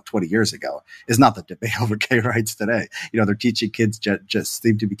rights, 20 years ago is not the debate over gay rights today. They're teaching kids, just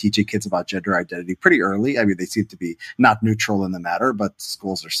seem to be teaching kids about gender identity pretty early. I mean, they seem to be not neutral in the matter, but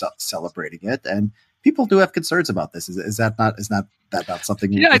schools are celebrating it. And people do have concerns about this. Is that not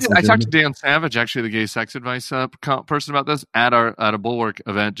something? Yeah, I talked to Dan Savage, actually, the gay sex advice person, about this at a Bulwark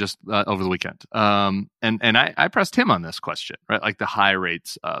event just over the weekend. And I pressed him on this question, right? Like the high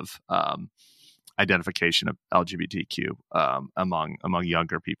rates of identification of LGBTQ among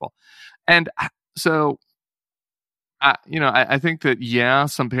younger people. And so I think that,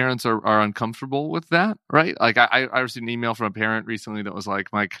 some parents are uncomfortable with that, right? Like I received an email from a parent recently that was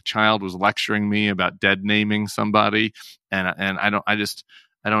like, my child was lecturing me about dead naming somebody, and I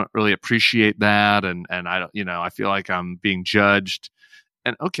don't really appreciate that, and I don't, I feel like I'm being judged.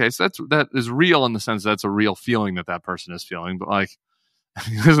 And okay, so that is real in the sense that's a real feeling that person is feeling, but like,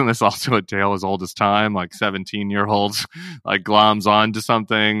 isn't this also a tale as old as time? Like 17-year-olds like gloms onto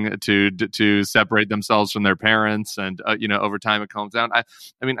something to separate themselves from their parents, and over time it calms down. I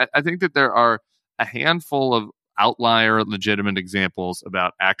think that there are a handful of outlier legitimate examples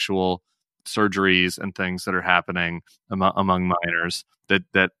about actual surgeries and things that are happening among minors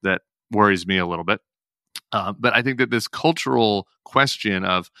that worries me a little bit. But I think that this cultural question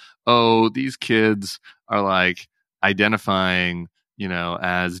of, these kids are like identifying,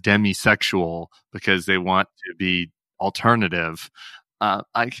 as demisexual because they want to be alternative.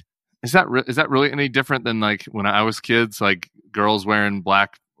 Like, is that really any different than like when I was kids, like girls wearing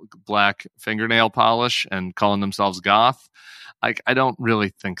black fingernail polish and calling themselves goth? Like, I don't really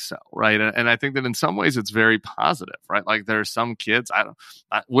think so, right? And I think that in some ways it's very positive, right? Like, there are some kids,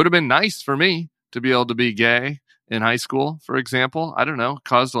 it would have been nice for me to be able to be gay in high school, for example. I don't know,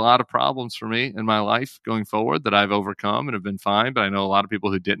 caused a lot of problems for me in my life going forward that I've overcome and have been fine, but I know a lot of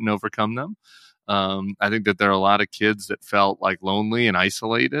people who didn't overcome them. I think that there are a lot of kids that felt like lonely and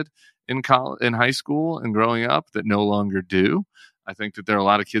isolated in high school and growing up that no longer do. I think that there are a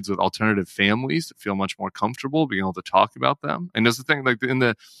lot of kids with alternative families that feel much more comfortable being able to talk about them. And there's the thing, like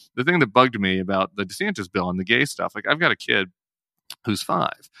the thing that bugged me about the DeSantis bill and the gay stuff. Like, I've got a kid who's 5.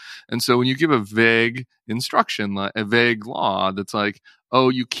 And so when you give a vague instruction, a vague law that's like,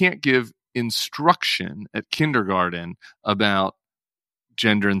 you can't give instruction at kindergarten about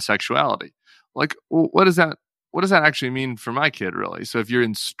gender and sexuality. Like, what does that actually mean for my kid, really? So if you're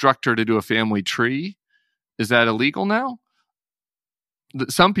instructor to do a family tree, is that illegal now?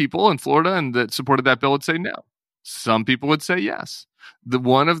 Some people in Florida and that supported that bill would say no. Some people would say yes.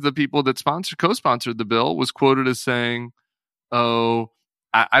 One of the people that co-sponsored the bill was quoted as saying,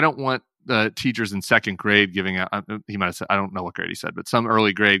 I don't want the teachers in second grade giving out, he might have said, I don't know what grade he said, but some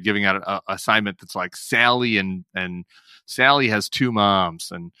early grade giving out an assignment that's like Sally and Sally has 2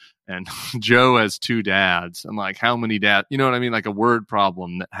 moms and Joe has 2 dads, and like, how many dads, you know what I mean? Like a word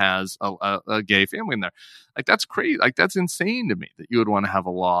problem that has a gay family in there. Like, that's crazy. Like, that's insane to me that you would want to have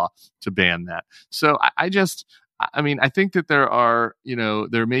a law to ban that. So I think that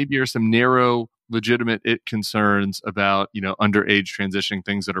there maybe are some narrow legitimate concerns about, underage transitioning,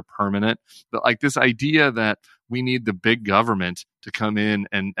 things that are permanent. But like this idea that we need the big government to come in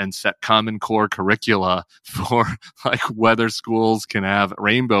and set Common Core curricula for like whether schools can have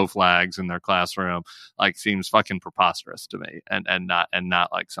rainbow flags in their classroom, like, seems fucking preposterous to me, and not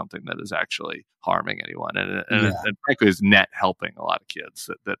like something that is actually harming anyone, and frankly is net helping a lot of kids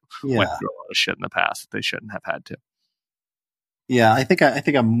that went through a lot of shit in the past that they shouldn't have had to. Yeah, I think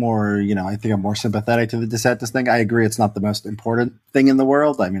I'm more, I'm more sympathetic to the DeSantis thing. I agree, it's not the most important thing in the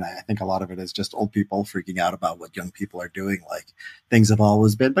world. I mean, I think a lot of it is just old people freaking out about what young people are doing, like things have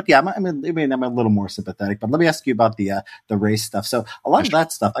always been. But yeah, I'm a little more sympathetic. But let me ask you about the race stuff. So a lot of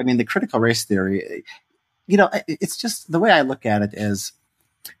that stuff, I mean, the critical race theory, it's just the way I look at it is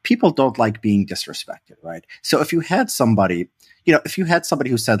people don't like being disrespected, right? So if you had somebody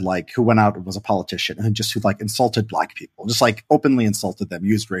who said, like, who went out and was a politician and who like insulted black people, just like openly insulted them,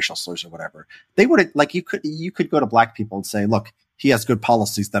 used racial slurs or whatever, they wouldn't, like, you could go to black people and say, look, he has good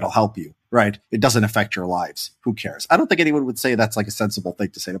policies that'll help you, right? It doesn't affect your lives. Who cares? I don't think anyone would say that's like a sensible thing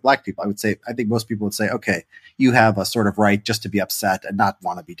to say to black people. I think most people would say, okay, you have a sort of right just to be upset and not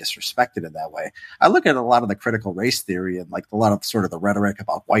want to be disrespected in that way. I look at a lot of the critical race theory and like a lot of sort of the rhetoric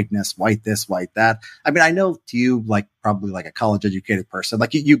about whiteness, white this, white that. I mean, I know to you, like, probably like a college educated person,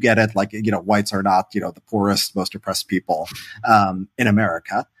 like you get it, like, whites are not, the poorest, most oppressed people in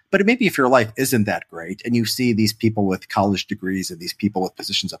America. But maybe if your life isn't that great and you see these people with college degrees and these people with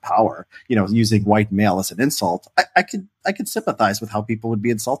positions of power, using white male as an insult, I could sympathize with how people would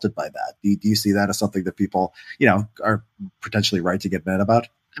be insulted by that. Do you see that as something that people, are potentially right to get mad about?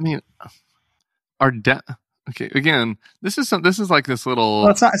 I mean, okay, again, this is like this little.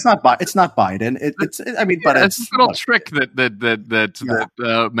 Well, it's not Biden. It's this little trick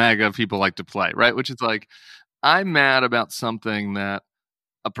that MAGA people like to play, right? Which is like, I'm mad about something that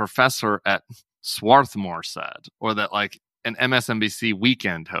a professor at Swarthmore said, or that like an MSNBC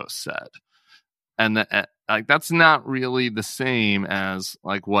weekend host said, and that like that's not really the same as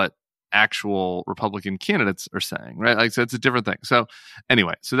like what actual Republican candidates are saying, right? Like, so it's a different thing. So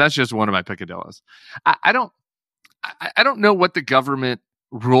anyway, so that's just one of my picadillos. I don't know what the government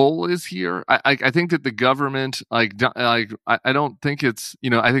role is here. I think that the government, I don't think it's,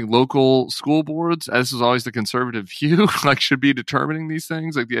 I think local school boards, this is always the conservative view, like, should be determining these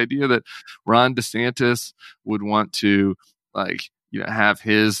things. Like, the idea that Ron DeSantis would want to, like, have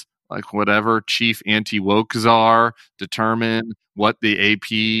his, like, whatever chief anti-woke czar determine what the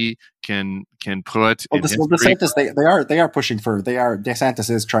AP can put. Well, DeSantis, they are pushing for, DeSantis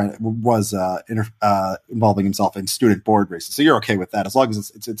is involving himself in student board races. So you're okay with that as long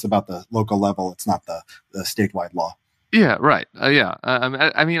as it's about the local level. It's not the statewide law. Yeah, right. Yeah.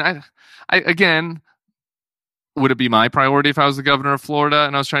 I mean, I again, would it be my priority if I was the governor of Florida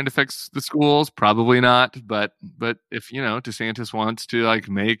and I was trying to fix the schools? Probably not. But if, DeSantis wants to, like,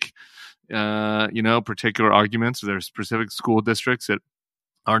 make, particular arguments, if there's specific school districts that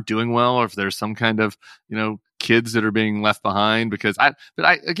aren't doing well, or if there's some kind of, kids that are being left behind, because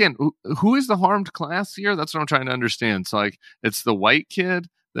again, who is the harmed class here? That's what I'm trying to understand. So, like, it's the white kid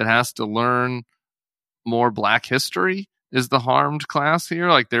that has to learn more Black history is the harmed class here.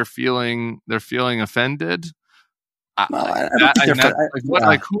 Like, they're feeling offended. What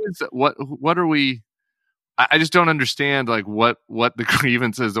are we? I just don't understand, like, what the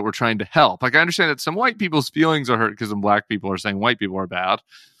grievance is that we're trying to help. Like, I understand that some white people's feelings are hurt because some Black people are saying white people are bad.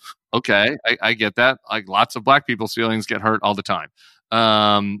 Okay, I get that. Like, lots of Black people's feelings get hurt all the time.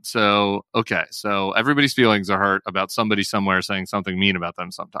 So everybody's feelings are hurt about somebody somewhere saying something mean about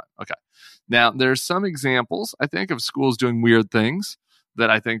them sometime. Okay. Now, there's some examples, I think, of schools doing weird things that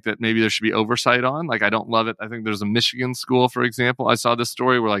I think that maybe there should be oversight on. Like, I don't love it. I think there's a Michigan school, for example. I saw this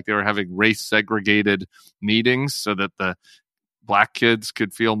story where, like, they were having race segregated meetings so that the Black kids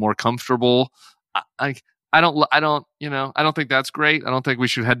could feel more comfortable. I don't think that's great. I don't think we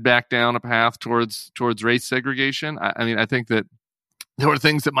should head back down a path towards race segregation. I mean, I think that there were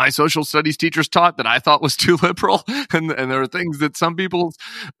things that my social studies teachers taught that I thought was too liberal. And there are things that some people's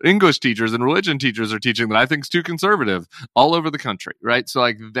English teachers and religion teachers are teaching that I think is too conservative all over the country. Right. So,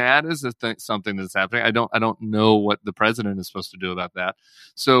 like, that is something that's happening. I don't know what the president is supposed to do about that.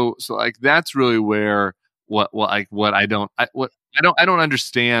 So like, that's really where I don't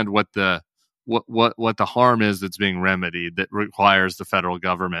understand what the harm is that's being remedied that requires the federal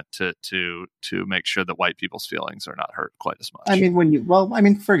government to make sure that white people's feelings are not hurt quite as much. I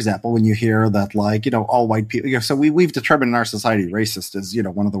mean, for example, when you hear that, like, all white people, so we've determined in our society racist is,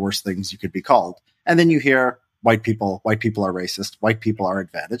 one of the worst things you could be called. And then you hear white people are racist, white people are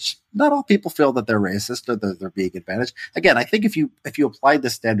advantaged. Not all people feel that they're racist or they're being advantaged. Again, I think if you applied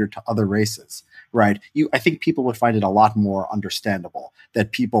this standard to other races, right, I think people would find it a lot more understandable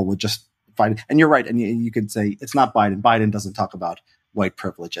that people would just find, and you're right, and you could say it's not Biden. Biden doesn't talk about white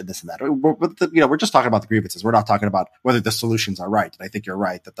privilege and this and that. We're just talking about the grievances. We're not talking about whether the solutions are right. And I think you're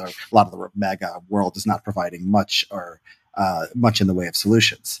right that a lot of the MAGA world is not providing much in the way of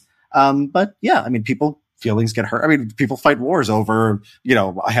solutions. But yeah, I mean, feelings get hurt. I mean, people fight wars over,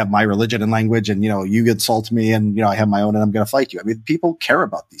 I have my religion and language, and, you insult me, and, I have my own, and I'm going to fight you. I mean, people care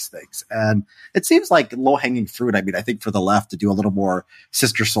about these things. And it seems like low-hanging fruit. I mean, I think for the left to do a little more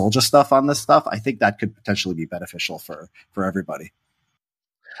Sister Souljah stuff on this stuff, I think that could potentially be beneficial for everybody.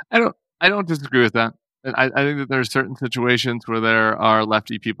 I don't disagree with that. I think that there are certain situations where there are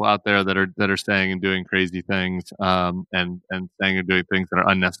lefty people out there that are saying and doing crazy things, and saying and doing things that are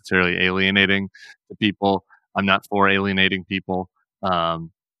unnecessarily alienating to people. I'm not for alienating people,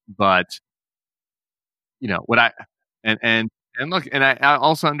 but what I look, and I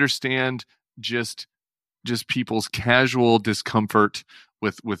also understand just people's casual discomfort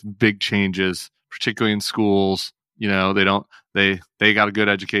with big changes, particularly in schools. They got a good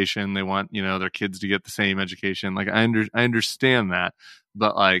education. They want, their kids to get the same education. Like, I understand that,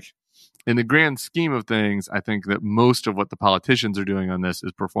 but, like, in the grand scheme of things, I think that most of what the politicians are doing on this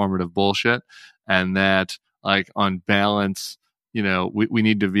is performative bullshit. And that, like, on balance, we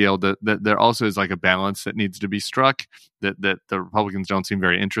need to be able to, that there also is, like, a balance that needs to be struck that the Republicans don't seem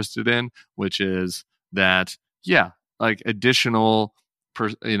very interested in, which is that, yeah, like, additional,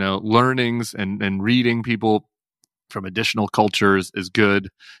 learnings and reading people from additional cultures is good.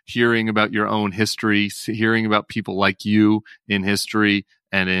 Hearing about your own history, hearing about people like you in history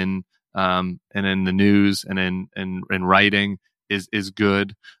and in the news and in writing is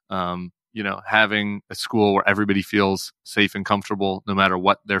good. Having a school where everybody feels safe and comfortable, no matter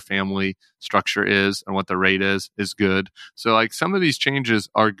what their family structure is and what the rate is good. So, like, some of these changes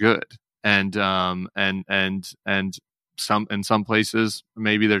are good, and some in some places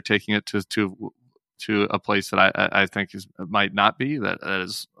maybe they're taking it to to a place that I think might not be, that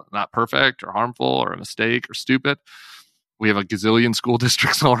is not perfect or harmful or a mistake or stupid. We have a gazillion school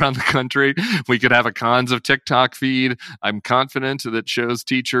districts all around the country. We could have a Cons of TikTok feed. I'm confident that shows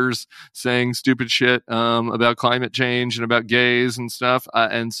teachers saying stupid shit about climate change and about gays and stuff.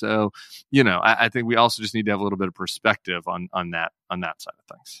 And so, I think we also just need to have a little bit of perspective on that side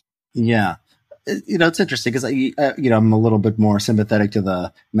of things. Yeah. It's interesting because I'm a little bit more sympathetic to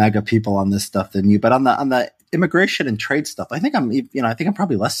the MAGA people on this stuff than you, but on the immigration and trade stuff, I think I'm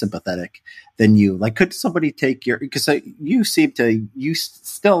probably less sympathetic than you. Like, could somebody take because you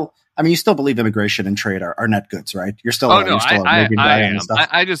still believe immigration and trade are net goods, right? You're still, I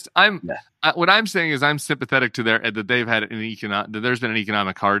am. Yeah. What I'm saying is I'm sympathetic to that they've had that there's been an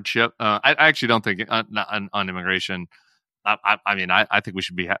economic hardship. I actually don't think on immigration. I think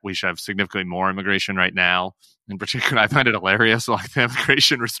we should have significantly more immigration right now. In particular, I find it hilarious. Like, the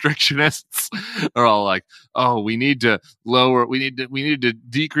immigration restrictionists are all like, "Oh, we need to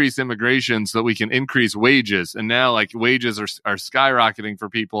decrease immigration so that we can increase wages." And now, like, wages are skyrocketing for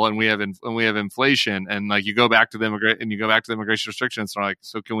people, and we have inflation. And like, you go back to the immigration restrictions. And they're like,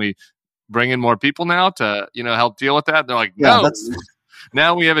 "So can we bring in more people now to help deal with that?" And they're like, "No."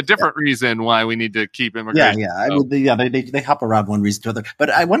 Now we have a different reason why we need to keep immigration. Yeah. They hop around one reason to another. But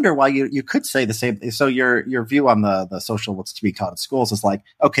I wonder why you could say the same. So your view on the social what's to be taught in schools is like,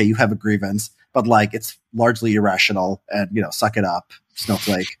 okay, you have a grievance, but like, it's largely irrational, and suck it up,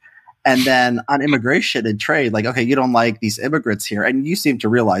 snowflake. And then on immigration and trade, like, okay, you don't like these immigrants here, and you seem to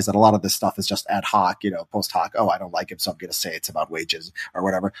realize that a lot of this stuff is just ad hoc, post hoc. Oh, I don't like him, so I'm going to say it's about wages or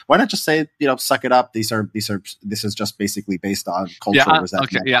whatever. Why not just say, suck it up? This is just basically based on cultural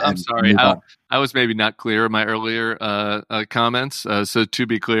resentment. Okay, yeah, I'm sorry. I was maybe not clear in my earlier comments. So to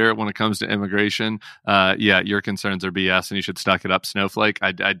be clear, when it comes to immigration, your concerns are BS, and you should suck it up, snowflake.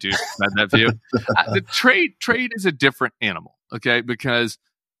 I do have that view. The trade is a different animal, okay, because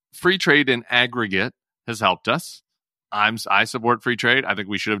free trade in aggregate has helped us. I support free trade. I think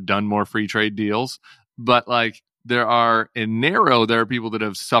we should have done more free trade deals. But like, there are people that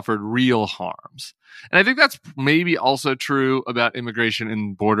have suffered real harms. And I think that's maybe also true about immigration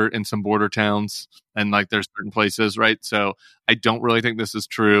in some border towns. And like, there's certain places, right? So I don't really think this is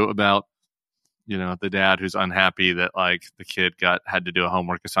true about the dad who's unhappy that like the kid had to do a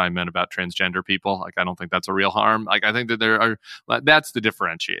homework assignment about transgender people. Like, I don't think that's a real harm. Like, I think that that's the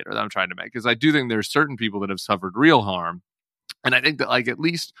differentiator that I'm trying to make, because I do think there's certain people that have suffered real harm. And I think that, like, at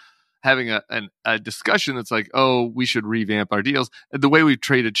least having a discussion that's like, oh, we should revamp our deals. The way we've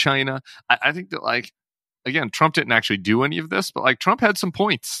traded China, I think that, like, again, Trump didn't actually do any of this, but like, Trump had some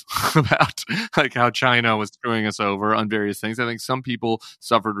points about like how China was screwing us over on various things. I think some people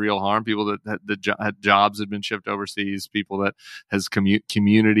suffered real harm. People that had jobs had been shipped overseas. People that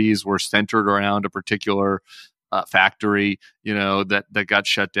communities were centered around a particular factory, that got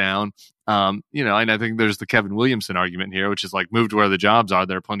shut down. And I think there's the Kevin Williamson argument here, which is like, move to where the jobs are.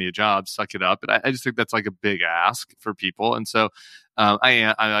 There are plenty of jobs. Suck it up. But I just think that's like a big ask for people. And so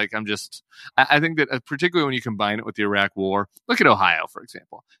I think that particularly when you combine it with the Iraq War, look at Ohio, for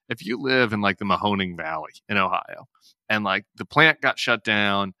example. If you live in like the Mahoning Valley in Ohio, and like the plant got shut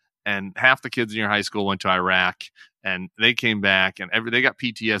down, and half the kids in your high school went to Iraq, and they came back, and they got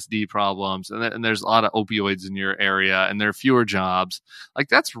PTSD problems, and there's a lot of opioids in your area, and there are fewer jobs. Like,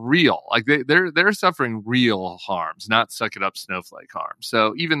 that's real. Like, they're suffering real harms, not suck it up snowflake harms.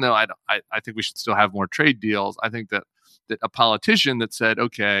 So even though I think we should still have more trade deals, I think that a politician that said,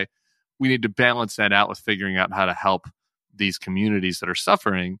 okay, we need to balance that out with figuring out how to help these communities that are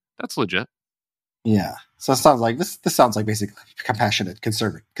suffering, that's legit. Yeah. So it sounds like this sounds like basically compassionate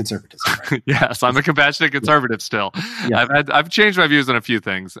conservatism. Right? Yes, I'm a compassionate conservative still. Yeah. I've changed my views on a few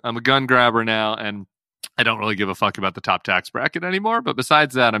things. I'm a gun grabber now, and I don't really give a fuck about the top tax bracket anymore. But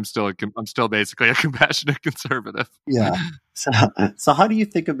besides that, I'm still basically a compassionate conservative. Yeah. So how do you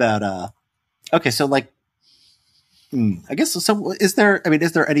think about okay, so like, I guess so. Is there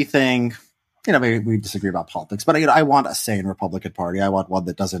anything? Maybe we disagree about politics, but I want a sane Republican Party. I want one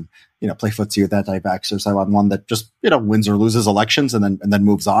that doesn't, play footsie with anti-vaxxers. I want one that just, wins or loses elections and then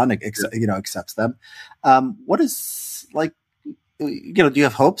moves on, accepts them. What is like, do you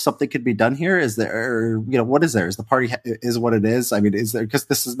have hope something could be done here? Is there, what is there? Is the party is what it is? I mean, is there, because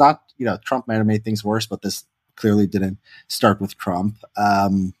this is not, Trump might have made things worse, but this clearly didn't start with Trump.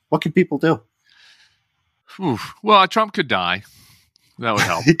 What can people do? Well, Trump could die. That would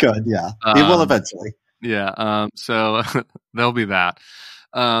help. He could, yeah. He will eventually. Yeah. So there'll be that.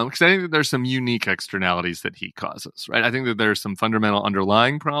 Because I think that there's some unique externalities that he causes, right? I think that there's some fundamental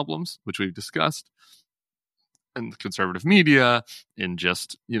underlying problems, which we've discussed in the conservative media, in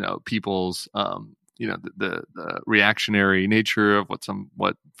just, people's, the reactionary nature of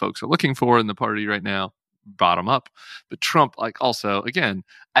what folks are looking for in the party right now, bottom up. But Trump, like, also, again,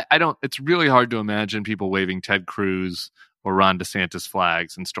 I don't. It's really hard to imagine people waving Ted Cruz or Ron DeSantis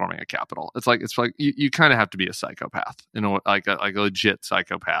flags and storming a Capitol. It's like you kind of have to be a psychopath, like a legit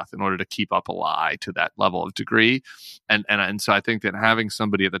psychopath, in order to keep up a lie to that level of degree. And so I think that having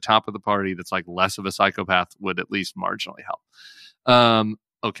somebody at the top of the party that's like less of a psychopath would at least marginally help.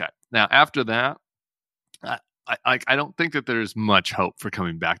 Okay, now after that, I don't think that there's much hope for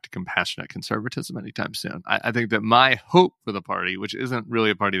coming back to compassionate conservatism anytime soon. I think that my hope for the party, which isn't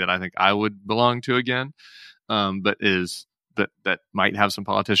really a party that I think I would belong to again, but is that might have some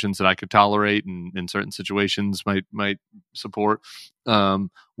politicians that I could tolerate and in certain situations might support,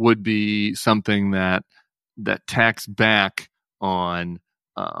 would be something that tacks back on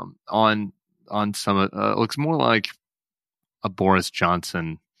some looks more like a Boris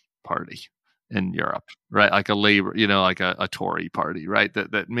Johnson party in Europe, right? Like a labor, like a Tory party, right?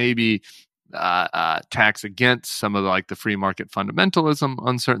 That maybe tax against some of the free market fundamentalism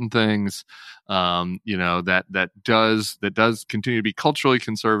on certain things, that does continue to be culturally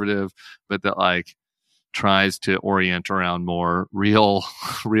conservative, but that tries to orient around more real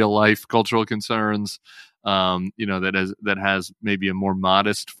life cultural concerns. That has maybe a more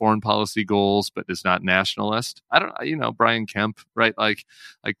modest foreign policy goals, but is not nationalist. I don't, Brian Kemp, right? Like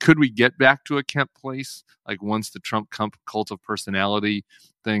could we get back to a Kemp place? Once the Trump cult of personality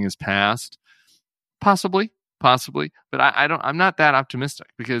thing is passed, possibly, but I'm not that optimistic,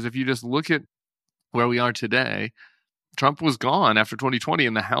 because if you just look at where we are today, Trump was gone after 2020,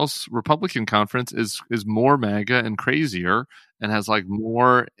 and the House Republican conference is more MAGA and crazier and has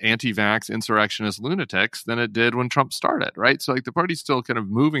more anti-vax insurrectionist lunatics than it did when Trump started, right? So the party's still kind of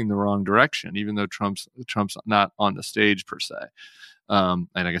moving the wrong direction, even though Trump's not on the stage per se. And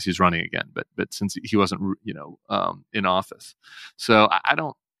I guess he's running again, but since he wasn't, in office. So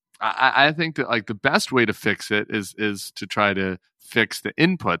I think that the best way to fix it is to try to fix the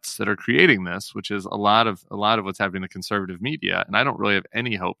inputs that are creating this, which is a lot of what's happening in the conservative media, and I don't really have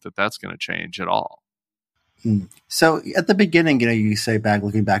any hope that that's going to change at all. So at the beginning, you say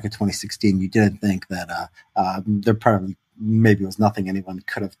looking back at 2016, you didn't think that there probably maybe was nothing anyone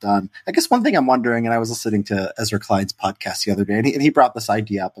could have done. I guess one thing I'm wondering, and I was listening to Ezra Klein's podcast the other day, and he brought this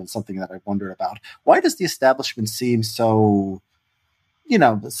idea up, and something that I wondered about. Why does the establishment seem so,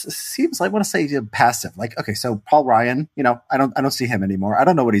 seems like, I want to say passive? Okay, so Paul Ryan, I don't see him anymore. I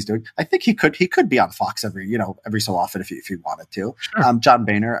don't know what he's doing. I think he could be on Fox every so often if he wanted to. Sure. John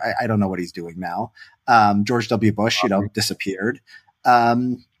Boehner, I don't know what he's doing now. George W. Bush, disappeared.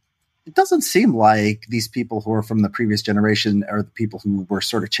 It doesn't seem like these people who are from the previous generation are the people who were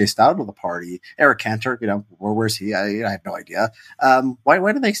sort of chased out of the party. Eric Cantor, where's he? I have no idea.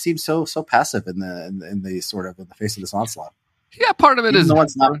 Why do they seem so passive in the face of this onslaught? Yeah, part of it is no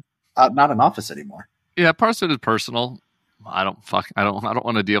one's not in office anymore. Yeah, part of it is personal. I don't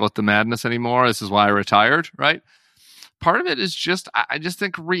want to deal with the madness anymore. This is why I retired, right? Part of it is just, I just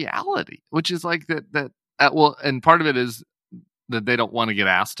think reality, which is that. And part of it is that they don't want to get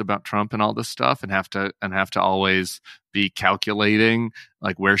asked about Trump and all this stuff, and have to always be calculating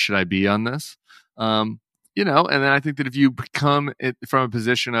where should I be on this, and then I think that if you become it from a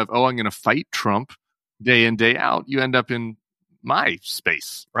position of, I'm going to fight Trump day in, day out, you end up in my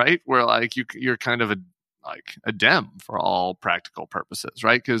space, right? Where you're kind of a Dem for all practical purposes,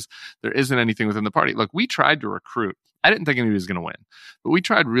 right? Because there isn't anything within the party. Look, we tried to recruit. I didn't think anybody was going to win, but we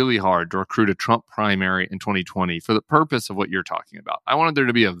tried really hard to recruit a Trump primary in 2020 for the purpose of what you're talking about. I wanted there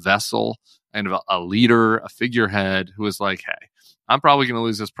to be a vessel and a leader, a figurehead who was like, hey, I'm probably going to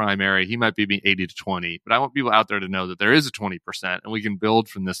lose this primary. He might be 80-20, but I want people out there to know that there is a 20%, and we can build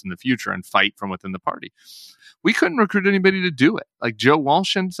from this in the future and fight from within the party. We couldn't recruit anybody to do it. Joe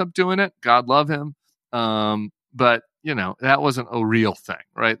Walsh ends up doing it. God love him. But that wasn't a real thing,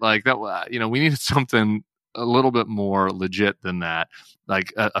 right? We needed something a little bit more legit than that,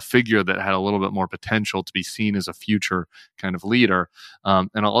 a figure that had a little bit more potential to be seen as a future kind of leader. And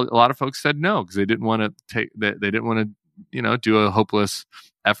a lot of folks said no, because they didn't want to they didn't want to, do a hopeless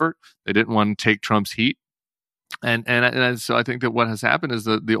effort. They didn't want to take Trump's heat. And so I think that what has happened is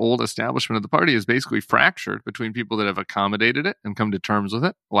the old establishment of the party is basically fractured between people that have accommodated it and come to terms with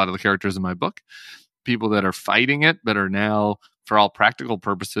it. A lot of the characters in my book, people that are fighting it, but are now, for all practical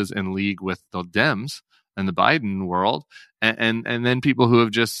purposes, in league with the Dems and the Biden world, and then people who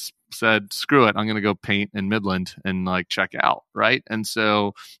have just said, screw it, I'm going to go paint in Midland and like check out, right? And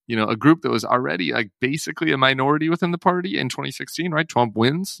so, a group that was already like basically a minority within the party in 2016, right? Trump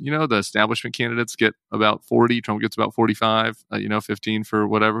wins, the establishment candidates get about 40, Trump gets about 45, 15 for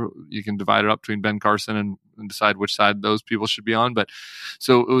whatever. You can divide it up between Ben Carson and decide which side those people should be on. But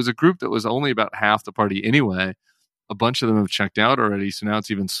so it was a group that was only about half the party anyway. A bunch of them have checked out already, so now it's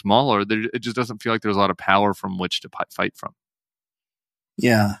even smaller. It just doesn't feel like there's a lot of power from which to fight from.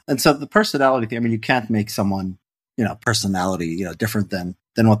 Yeah, and so the personality thing. I mean, you can't make someone, personality, different than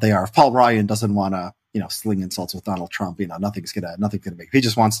what they are. If Paul Ryan doesn't want to, sling insults with Donald Trump, nothing's gonna make. He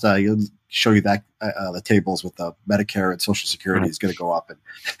just wants to show you that the tables with the Medicare and Social Security is going to go up,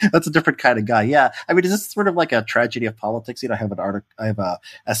 and that's a different kind of guy. Yeah, I mean, is this sort of like a tragedy of politics? I have a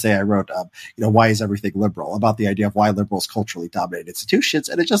essay I wrote, why is everything liberal, about the idea of why liberals culturally dominate institutions,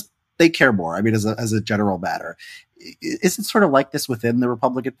 and they care more. I mean, as a general matter, is it sort of like this within the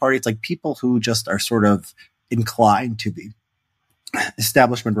Republican Party? It's like people who just are sort of inclined to be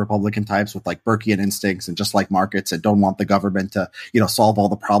establishment Republican types with like Burkean instincts and just like markets and don't want the government to, solve all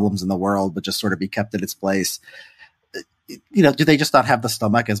the problems in the world, but just sort of be kept in its place. Do they just not have the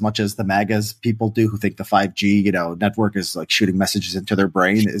stomach as much as the MAGAs people do who think the 5G, network is like shooting messages into their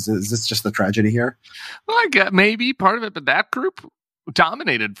brain? Is this just the tragedy here? Well, I get maybe part of it, but that group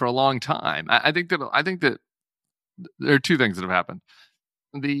dominated for a long time. I think that there are two things that have happened.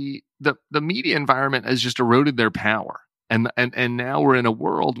 The media environment has just eroded their power. And now we're in a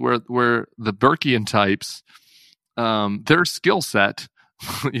world where the Burkean types, their skill set,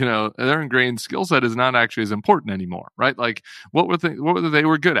 their ingrained skill set is not actually as important anymore, right? Like what were they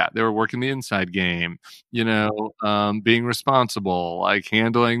were good at? They were working the inside game, being responsible, like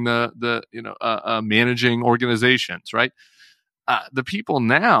handling the managing organizations, right? The people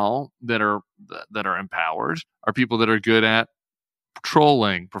now that are empowered are people that are good at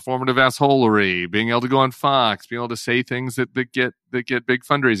trolling, performative assholery, being able to go on Fox, being able to say things that get big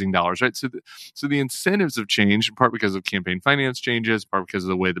fundraising dollars, right? So the incentives have changed, in part because of campaign finance changes, in part because of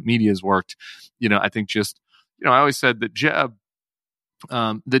the way that media has worked. I think I always said that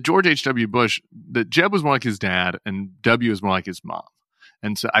that George H.W. Bush, that Jeb was more like his dad and W was more like his mom.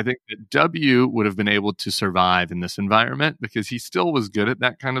 And so I think that W would have been able to survive in this environment because he still was good at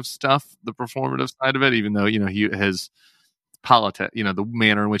that kind of stuff, the performative side of it, even though, his politics, the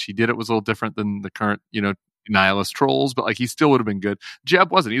manner in which he did it was a little different than the current, nihilist trolls, but like he still would have been good.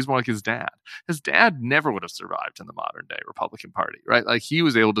 Jeb wasn't. He was more like his dad. His dad never would have survived in the modern day Republican Party, right? Like he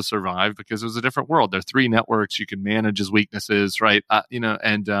was able to survive because it was a different world. There are three networks. You can manage his weaknesses, right?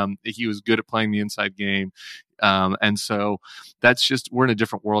 And he was good at playing the inside game. And so that's we're in a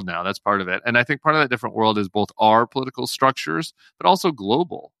different world now. That's part of it. And I think part of that different world is both our political structures, but also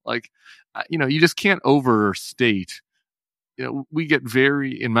global. Like, you just can't overstate. We get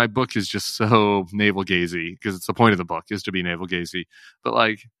in my book is just so navel gazy because it's the point of the book is to be navel gazy. But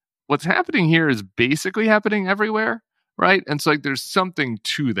like what's happening here is basically happening everywhere, right? And so like there's something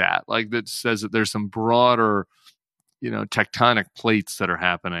to that, like that says that there's some broader, tectonic plates that are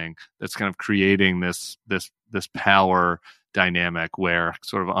happening that's kind of creating this power dynamic where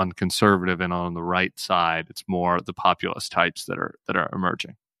sort of on conservative and on the right side, it's more the populist types that are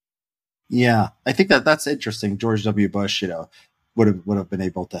emerging. Yeah, I think that's interesting. George W. Bush, would have been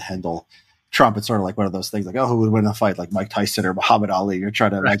able to handle Trump. It's sort of like one of those things like, who would win a fight, like Mike Tyson or Muhammad Ali? You're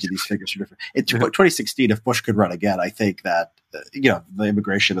trying to imagine these figures are different. In 2016, if Bush could run again, I think that, the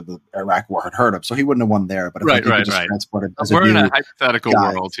immigration of the Iraq war had hurt him, so he wouldn't have won there. But if he just transported as we're in a hypothetical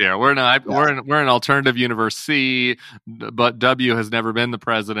world here. We're in alternative universe C, but W has never been the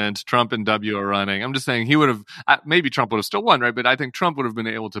president. Trump and W are running. I'm just saying he would have, maybe Trump would have still won, right? But I think Trump would have been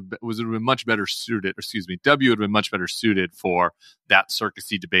able to, would have been much better suited, W would have been much better suited for that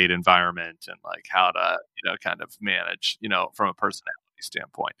circusy debate environment and like how to, kind of manage, from a personality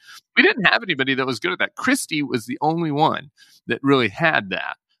standpoint. We didn't have anybody that was good at that. Christie was the only one that really had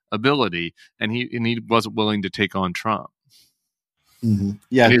that ability, and he wasn't willing to take on Trump. Mm-hmm.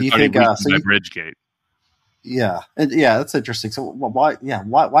 Yeah, do you think Bridgegate? Yeah, that's interesting. So why? Yeah,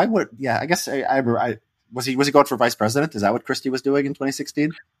 why would? Yeah, I guess I was he going for vice president? Is that what Christie was doing in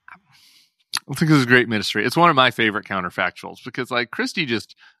 2016? I think this is a great ministry. It's one of my favorite counterfactuals because like Christie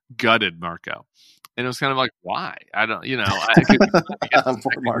just gutted Marco. And it was kind of like, why? I don't, I could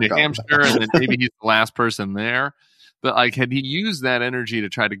New Hampshire, and then maybe he's the last person there. But like, had he used that energy to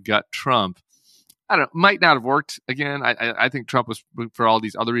try to gut Trump, might not have worked again. I think Trump was, for all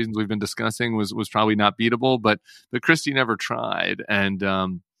these other reasons we've been discussing, was probably not beatable. But Christie never tried, and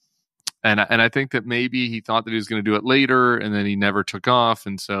And I think that maybe he thought that he was going to do it later, and then he never took off.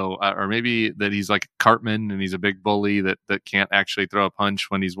 And so, or maybe that he's like Cartman, and he's a big bully that can't actually throw a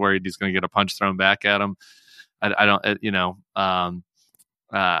punch when he's worried he's going to get a punch thrown back at him. I don't,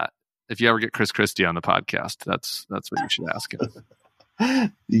 if you ever get Chris Christie on the podcast, that's what you should ask him.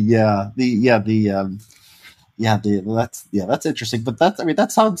 That's interesting. But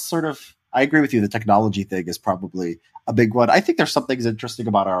that sounds sort of. I agree with you. The technology thing is probably a big one. I think there's some things interesting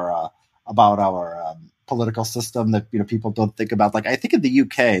about our political system that people don't think about. Like I think in the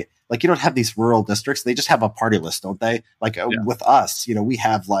UK, like you don't have these rural districts; they just have a party list, don't they? Like with us, we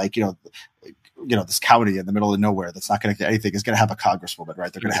have like this county in the middle of nowhere that's not going to get anything is going to have a congresswoman,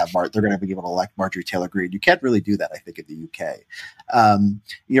 right? They're going to have they're going to be able to elect Marjorie Taylor Greene. You can't really do that, I think, in the UK.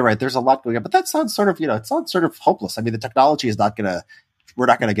 You're right. There's a lot going on, but that sounds sort of it sounds sort of hopeless. I mean, the technology is not going to. We're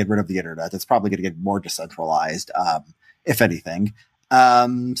not going to get rid of the internet. It's probably going to get more decentralized, if anything.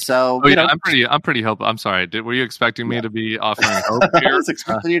 I'm pretty hopeful. I'm sorry. Were you expecting me to be offering hope here? I was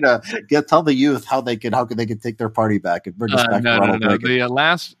expecting you to tell the youth how they can take their party back and bring us back.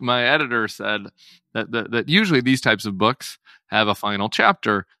 No. My editor said that usually these types of books have a final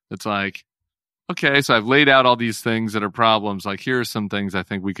chapter that's like, okay, so I've laid out all these things that are problems. Like, here are some things I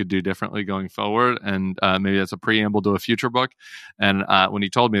think we could do differently going forward, and maybe that's a preamble to a future book. And when he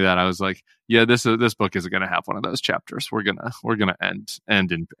told me that, I was like, yeah, this book isn't going to have one of those chapters. We're gonna end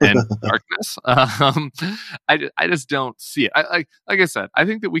in darkness. I just don't see it. Like I said, I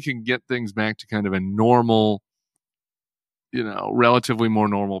think that we can get things back to kind of a normal, relatively more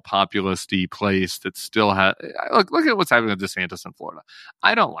normal populist-y place that still has. Look at what's happening with DeSantis in Florida.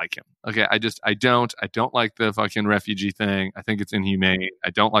 I don't like him. Okay, I don't like the fucking refugee thing. I think it's inhumane.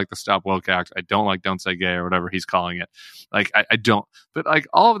 I don't like the Stop Woke Act. I don't like Don't Say Gay or whatever he's calling it. Like I don't. But like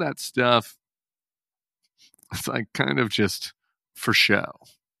all of that stuff, it's like kind of just for show.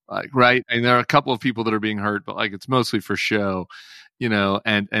 Like, right? And there are a couple of people that are being hurt, but like it's mostly for show.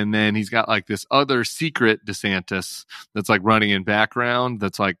 And then he's got like this other secret DeSantis that's like running in background,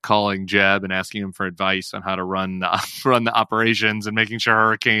 that's like calling Jeb and asking him for advice on how to run the operations and making sure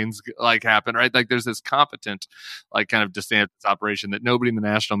hurricanes like happen, right? Like there's this competent like kind of DeSantis operation that nobody in the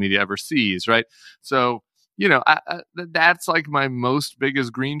national media ever sees, right? So, that's like my most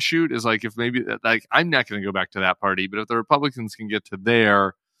biggest green shoot is like if maybe like I'm not going to go back to that party, but if the Republicans can get to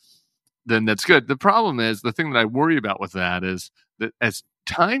there, then that's good. The problem is the thing that I worry about with that is that as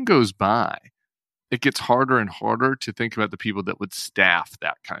time goes by, it gets harder and harder to think about the people that would staff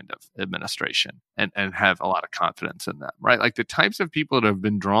that kind of administration and have a lot of confidence in them, right? Like the types of people that have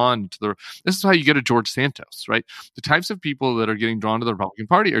been drawn to this is how you get a George Santos, right? The types of people that are getting drawn to the Republican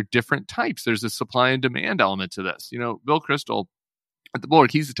Party are different types. There's a supply and demand element to this. Bill Kristol at the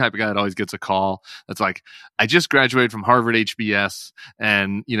board, he's the type of guy that always gets a call that's like, I just graduated from Harvard HBS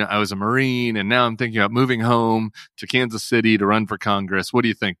and, I was a Marine and now I'm thinking about moving home to Kansas City to run for Congress. What do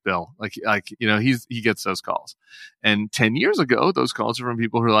you think, Bill? He gets those calls. And 10 years ago, those calls are from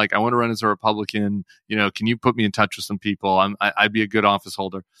people who are like, I want to run as a Republican. Can you put me in touch with some people? I'd be a good office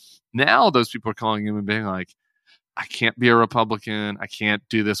holder. Now those people are calling him and being like, I can't be a Republican. I can't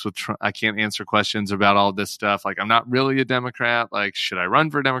do this with Trump. I can't answer questions about all this stuff. Like, I'm not really a Democrat. Like, should I run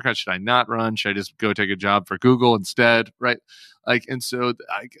for a Democrat? Should I not run? Should I just go take a job for Google instead? Right. Like, and so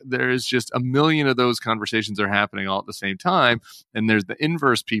there's just a million of those conversations are happening all at the same time. And there's the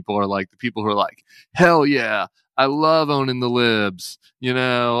inverse people are like the people who are like, hell yeah, I love owning the libs. They're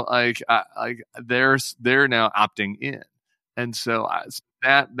now opting in. And so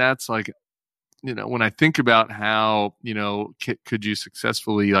that's like, when I think about how, could you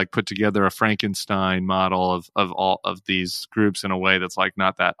successfully like put together a Frankenstein model of all of these groups in a way that's like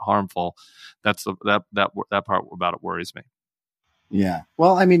not that harmful, that's that part about it worries me. Yeah.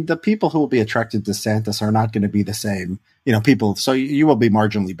 Well, I mean, the people who will be attracted to DeSantis are not going to be the same, people. So you will be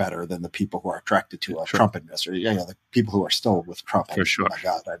marginally better than the people who are attracted to a Trump administration. The people who are still with Trump. For sure. Oh my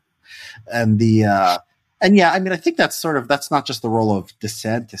God. And yeah, I mean, I think that's not just the role of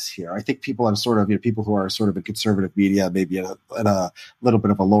DeSantis here. I think people are sort of, people who are sort of in conservative media, maybe at a little bit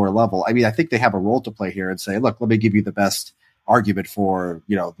of a lower level. I mean, I think they have a role to play here and say, look, let me give you the best argument for,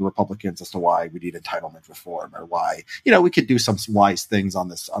 the Republicans as to why we need entitlement reform or why, we could do some wise things on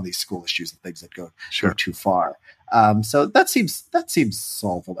these school issues and things that go too far. So that seems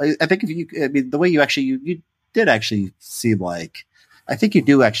solvable. I think the way you did actually seem like, I think you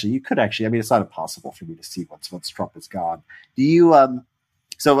could actually, I mean, it's not impossible for me to see once Trump is gone. Do you,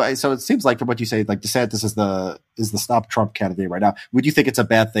 so it seems like from what you say, like DeSantis is the Stop Trump candidate right now. Would you think it's a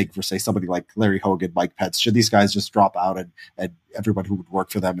bad thing for, say, somebody like Larry Hogan, Mike Pence? Should these guys just drop out and everyone who would work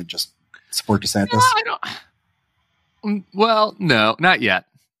for them and just support DeSantis? Well, no, not yet.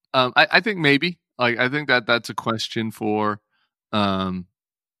 I think maybe. Like, I think that's a question for the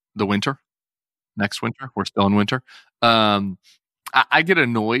winter. Next winter, we're still in winter. I get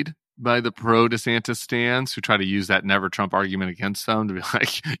annoyed by the pro DeSantis stands who try to use that never Trump argument against them to be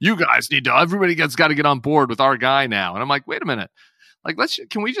like, you guys everybody got to get on board with our guy now. And I'm like, wait a minute. Like,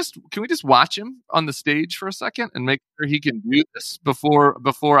 can we just watch him on the stage for a second and make sure he can do this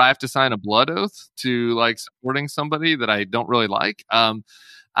before I have to sign a blood oath to like supporting somebody that I don't really like?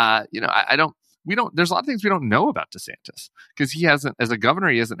 I don't. There's a lot of things we don't know about DeSantis because he hasn't, as a governor,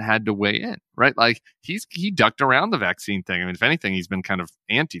 he hasn't had to weigh in, right? Like he ducked around the vaccine thing. I mean, if anything, he's been kind of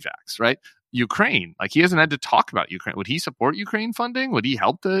anti-vax, right? Ukraine, like he hasn't had to talk about Ukraine. Would he support Ukraine funding? Would he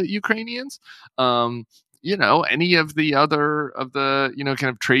help the Ukrainians? Any of the other kind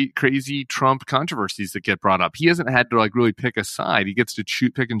of crazy Trump controversies that get brought up. He hasn't had to like really pick a side. He gets to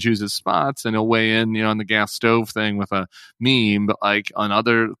pick and choose his spots, and he'll weigh in, on the gas stove thing with a meme, but like on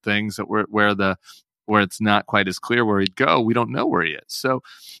other things that where it's not quite as clear where he'd go, we don't know where he is. So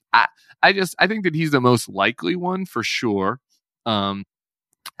I think that he's the most likely one for sure.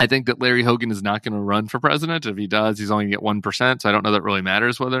 I think that Larry Hogan is not going to run for president. If he does, he's only going to get 1%. So I don't know that really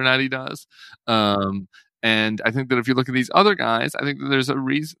matters whether or not he does. And I think that if you look at these other guys, I think that there's a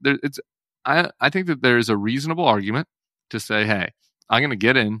reason. I think that there's a reasonable argument to say, hey, I'm going to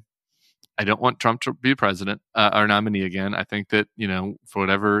get in. I don't want Trump to be president or nominee again. I think that, for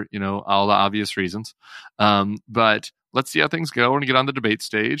whatever, all the obvious reasons. But let's see how things go and get on the debate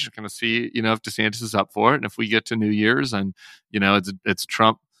stage. Kind of see, if DeSantis is up for it. And if we get to New Year's and, it's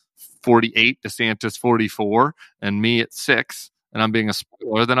Trump 48, DeSantis 44, and me at 6, and I'm being a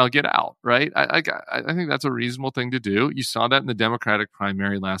spoiler, then I'll get out, right? I think that's a reasonable thing to do. You saw that in the Democratic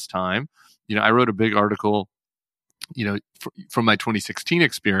primary last time. I wrote a big article, from my 2016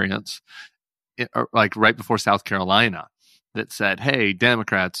 experience, like right before South Carolina, that said, hey,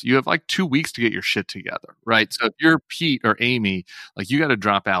 Democrats, you have like 2 weeks to get your shit together, right? So if you're Pete or Amy, like you got to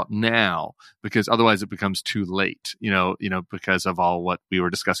drop out now because otherwise it becomes too late, because of all what we were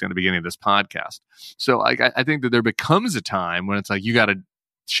discussing at the beginning of this podcast. So like, I think that there becomes a time when it's like, you got to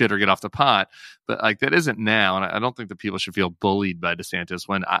shit or get off the pot, but like that isn't now. And I don't think that people should feel bullied by DeSantis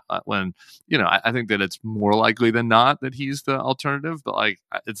when I think that it's more likely than not that he's the alternative, but like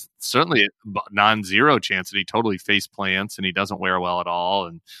it's certainly a non-zero chance that he totally face plants and he doesn't wear well at all.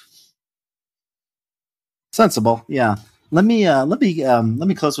 And sensible. Yeah. Let me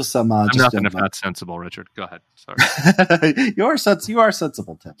close with some. I'm nothing if not sensible, Richard. Go ahead. Sorry. You are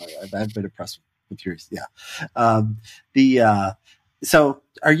sensible, Tim. I've been impressed with yours. Yeah. So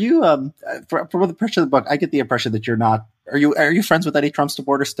are you, from the impression of the book, I get the impression that you're not, are you friends with any Trump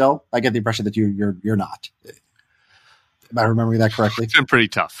supporters still? I get the impression that you're not. Am I remembering that correctly? It's been pretty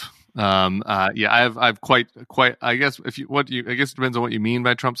tough. I've quite, I guess I guess it depends on what you mean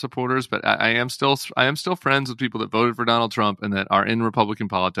by Trump supporters, but I am still friends with people that voted for Donald Trump and that are in Republican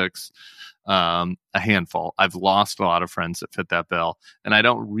politics. A handful. I've lost a lot of friends that fit that bill, and I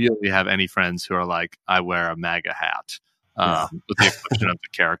don't really have any friends who are like, I wear a MAGA hat. With the exception of the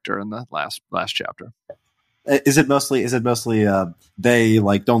character in the last chapter. Is it mostly they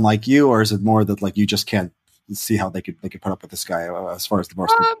like don't like you, or is it more that like you just can't see how they could put up with this guy as far as the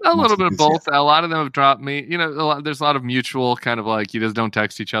most? A little bit of both. A lot of them have dropped me. There's a lot of mutual kind of like you just don't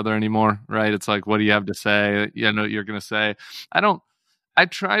text each other anymore, right? It's like, what do you have to say? You're going to say. I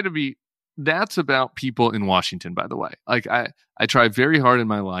try to be. That's about people in Washington, by the way. Like I try very hard in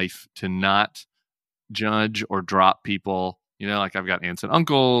my life to not judge or drop people, like I've got aunts and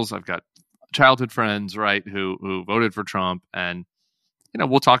uncles, I've got childhood friends, right, who voted for Trump, and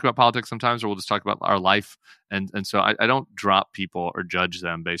we'll talk about politics sometimes, or we'll just talk about our life, and so I don't drop people or judge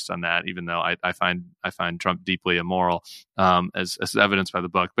them based on that, even though I find Trump deeply immoral, as evidenced by the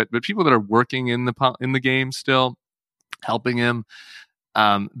book. But people that are working in the game still, helping him,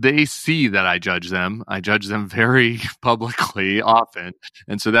 they see that I judge them. I judge them very publicly often.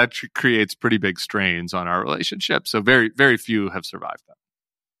 And so that creates pretty big strains on our relationship. So very, very few have survived that.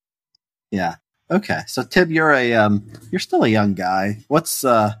 Yeah. Okay. So Tim, you're still a young guy. What's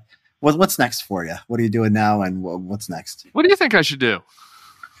next for you? What are you doing now? And what's next? What do you think I should do?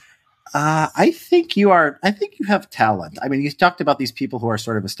 I think you have talent. I mean, you talked about these people who are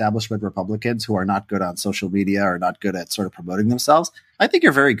sort of establishment Republicans who are not good on social media or not good at sort of promoting themselves. I think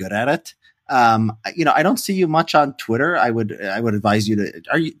you're very good at it. I don't see you much on Twitter. I would advise you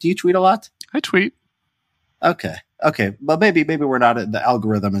to. Do you tweet a lot? I tweet. Okay. Well, maybe we're not. The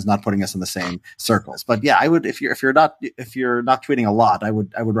algorithm is not putting us in the same circles. But yeah, I would if you're not tweeting a lot, I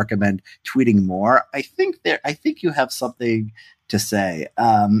would recommend tweeting more. I think you have something to say.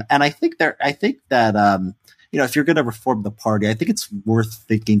 And I think that if you're going to reform the party, I think it's worth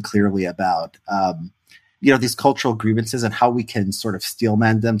thinking clearly about, these cultural grievances and how we can sort of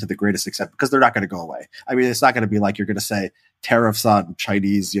steelman them to the greatest extent, because they're not going to go away. I mean, it's not going to be like you're going to say tariffs on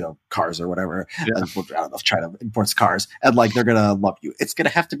Chinese, cars or whatever. Yeah. I don't know if China imports cars, and like they're going to love you. It's going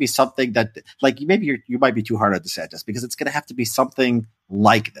to have to be something that, like, maybe you might be too hard on DeSantis, because it's going to have to be something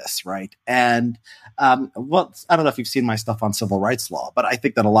like this, right? And I don't know if you've seen my stuff on civil rights law, but I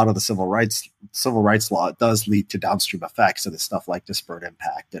think that a lot of the civil rights law does lead to downstream effects of this stuff like disparate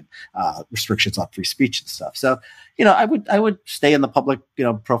impact and restrictions on free speech and stuff. So, I would stay in the public,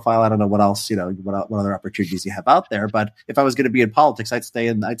 profile. I don't know what else, what other opportunities you have out there. But if I was going to be in politics, I'd stay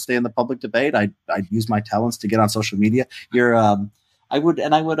in the public debate. I'd use my talents to get on social media. I would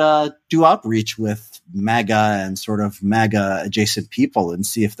do outreach with MAGA and sort of MAGA adjacent people and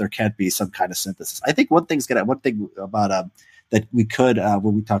see if there can't be some kind of synthesis. I think one thing about that we could,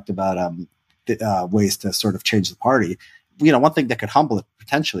 when we talked about ways to sort of change the party, one thing that could humble it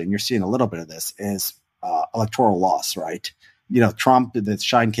potentially, and you're seeing a little bit of this, is electoral loss, right? Trump, the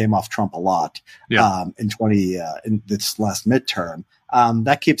shine came off Trump a lot in this last midterm.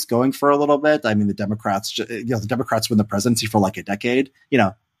 That keeps going for a little bit. I mean, the Democrats win the presidency for like a decade.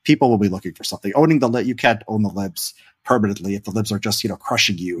 People will be looking for something. You can't own the libs permanently if the libs are just,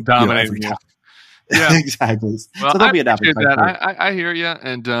 crushing you. Dominating every time. Yeah, exactly. Well, so there'll be an appetite. I hear you,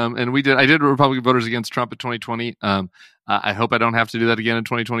 and I did Republican voters against Trump in 2020. I hope I don't have to do that again in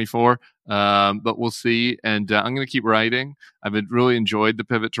 2024, but we'll see. And I'm going to keep writing. I've really enjoyed the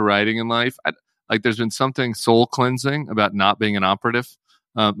pivot to writing in life. There's been something soul cleansing about not being an operative,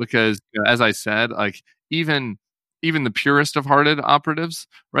 because as I said, like even the purest of hearted operatives,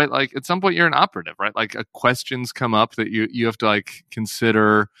 right? Like at some point you're an operative, right? Like questions come up that you have to like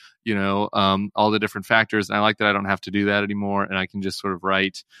consider, all the different factors. And I like that I don't have to do that anymore, and I can just sort of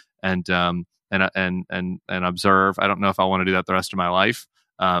write and observe. I don't know if I want to do that the rest of my life,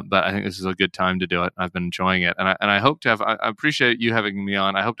 but I think this is a good time to do it. I've been enjoying it, and I hope to have. I appreciate you having me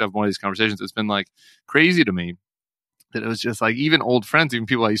on. I hope to have more of these conversations. It's been like crazy to me that it was just like even old friends, even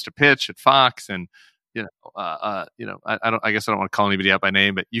people I used to pitch at Fox, and I guess I don't want to call anybody out by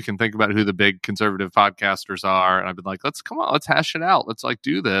name, but you can think about who the big conservative podcasters are, and I've been like, let's hash it out. Let's like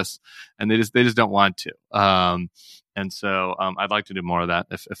do this, and they just don't want to. And so I'd like to do more of that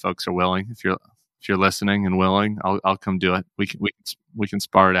if folks are willing. If you're listening and willing, I'll come do it. We can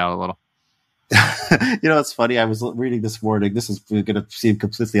spar it out a little. It's funny. I was reading this morning. This is going to seem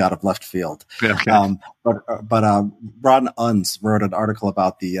completely out of left field. Okay. But Ron Unz wrote an article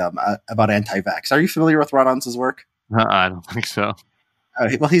about about anti-vax. Are you familiar with Ron Unz's work? I don't think so.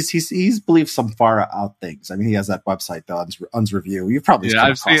 Well, he's believed some far out things. I mean, he has that website, the Unz Review. You've probably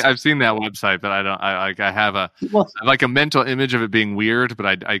I've seen that website, but I don't. I have a mental image of it being weird, but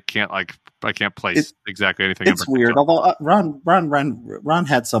I can't place exactly anything. It's weird. Although Ron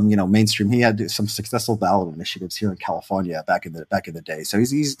had some mainstream. He had some successful ballot initiatives here in California back in the day. So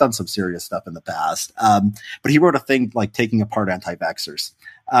he's done some serious stuff in the past. But he wrote a thing like taking apart anti-vaxxers.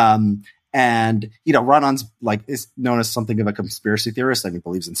 And Ron Unz is known as something of a conspiracy theorist. I mean,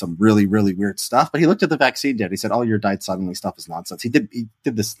 believes in some really, really weird stuff. But he looked at the vaccine data. He said, "All your diet suddenly stuff is nonsense." He did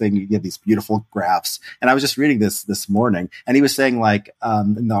this thing. He had these beautiful graphs. And I was just reading this morning, and he was saying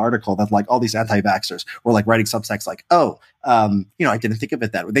in the article that all these anti-vaxxers were writing subtext I didn't think of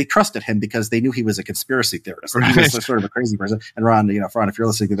it that way. They trusted him because they knew he was a conspiracy theorist. Right. He was sort of a crazy person. And Ron, if you're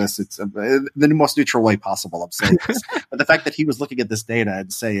listening to this, it's the most neutral way possible. I'm saying this. But the fact that he was looking at this data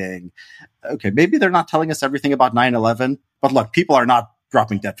and saying, okay, maybe they're not telling us everything about 9/11, but look, people are not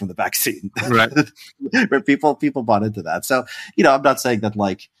dropping dead from the vaccine. Right. people bought into that. So, I'm not saying that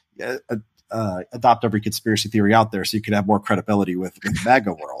adopt every conspiracy theory out there so you can have more credibility with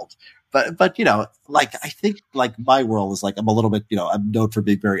MAGA world. But I think my world is I'm a little bit, I'm known for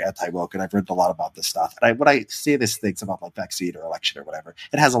being very anti-woke, and I've read a lot about this stuff. And when I say these things about vaccine or election or whatever,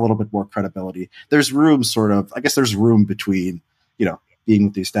 it has a little bit more credibility. There's room there's room between, being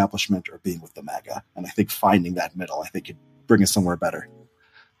with the establishment or being with the MAGA. And I think finding that middle, could bring us somewhere better.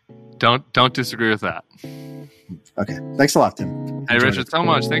 Don't disagree with that. Okay. Thanks a lot, Tim. Hey, Richard, so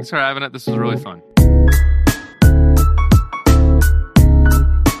much. Thanks for having it. This was really fun.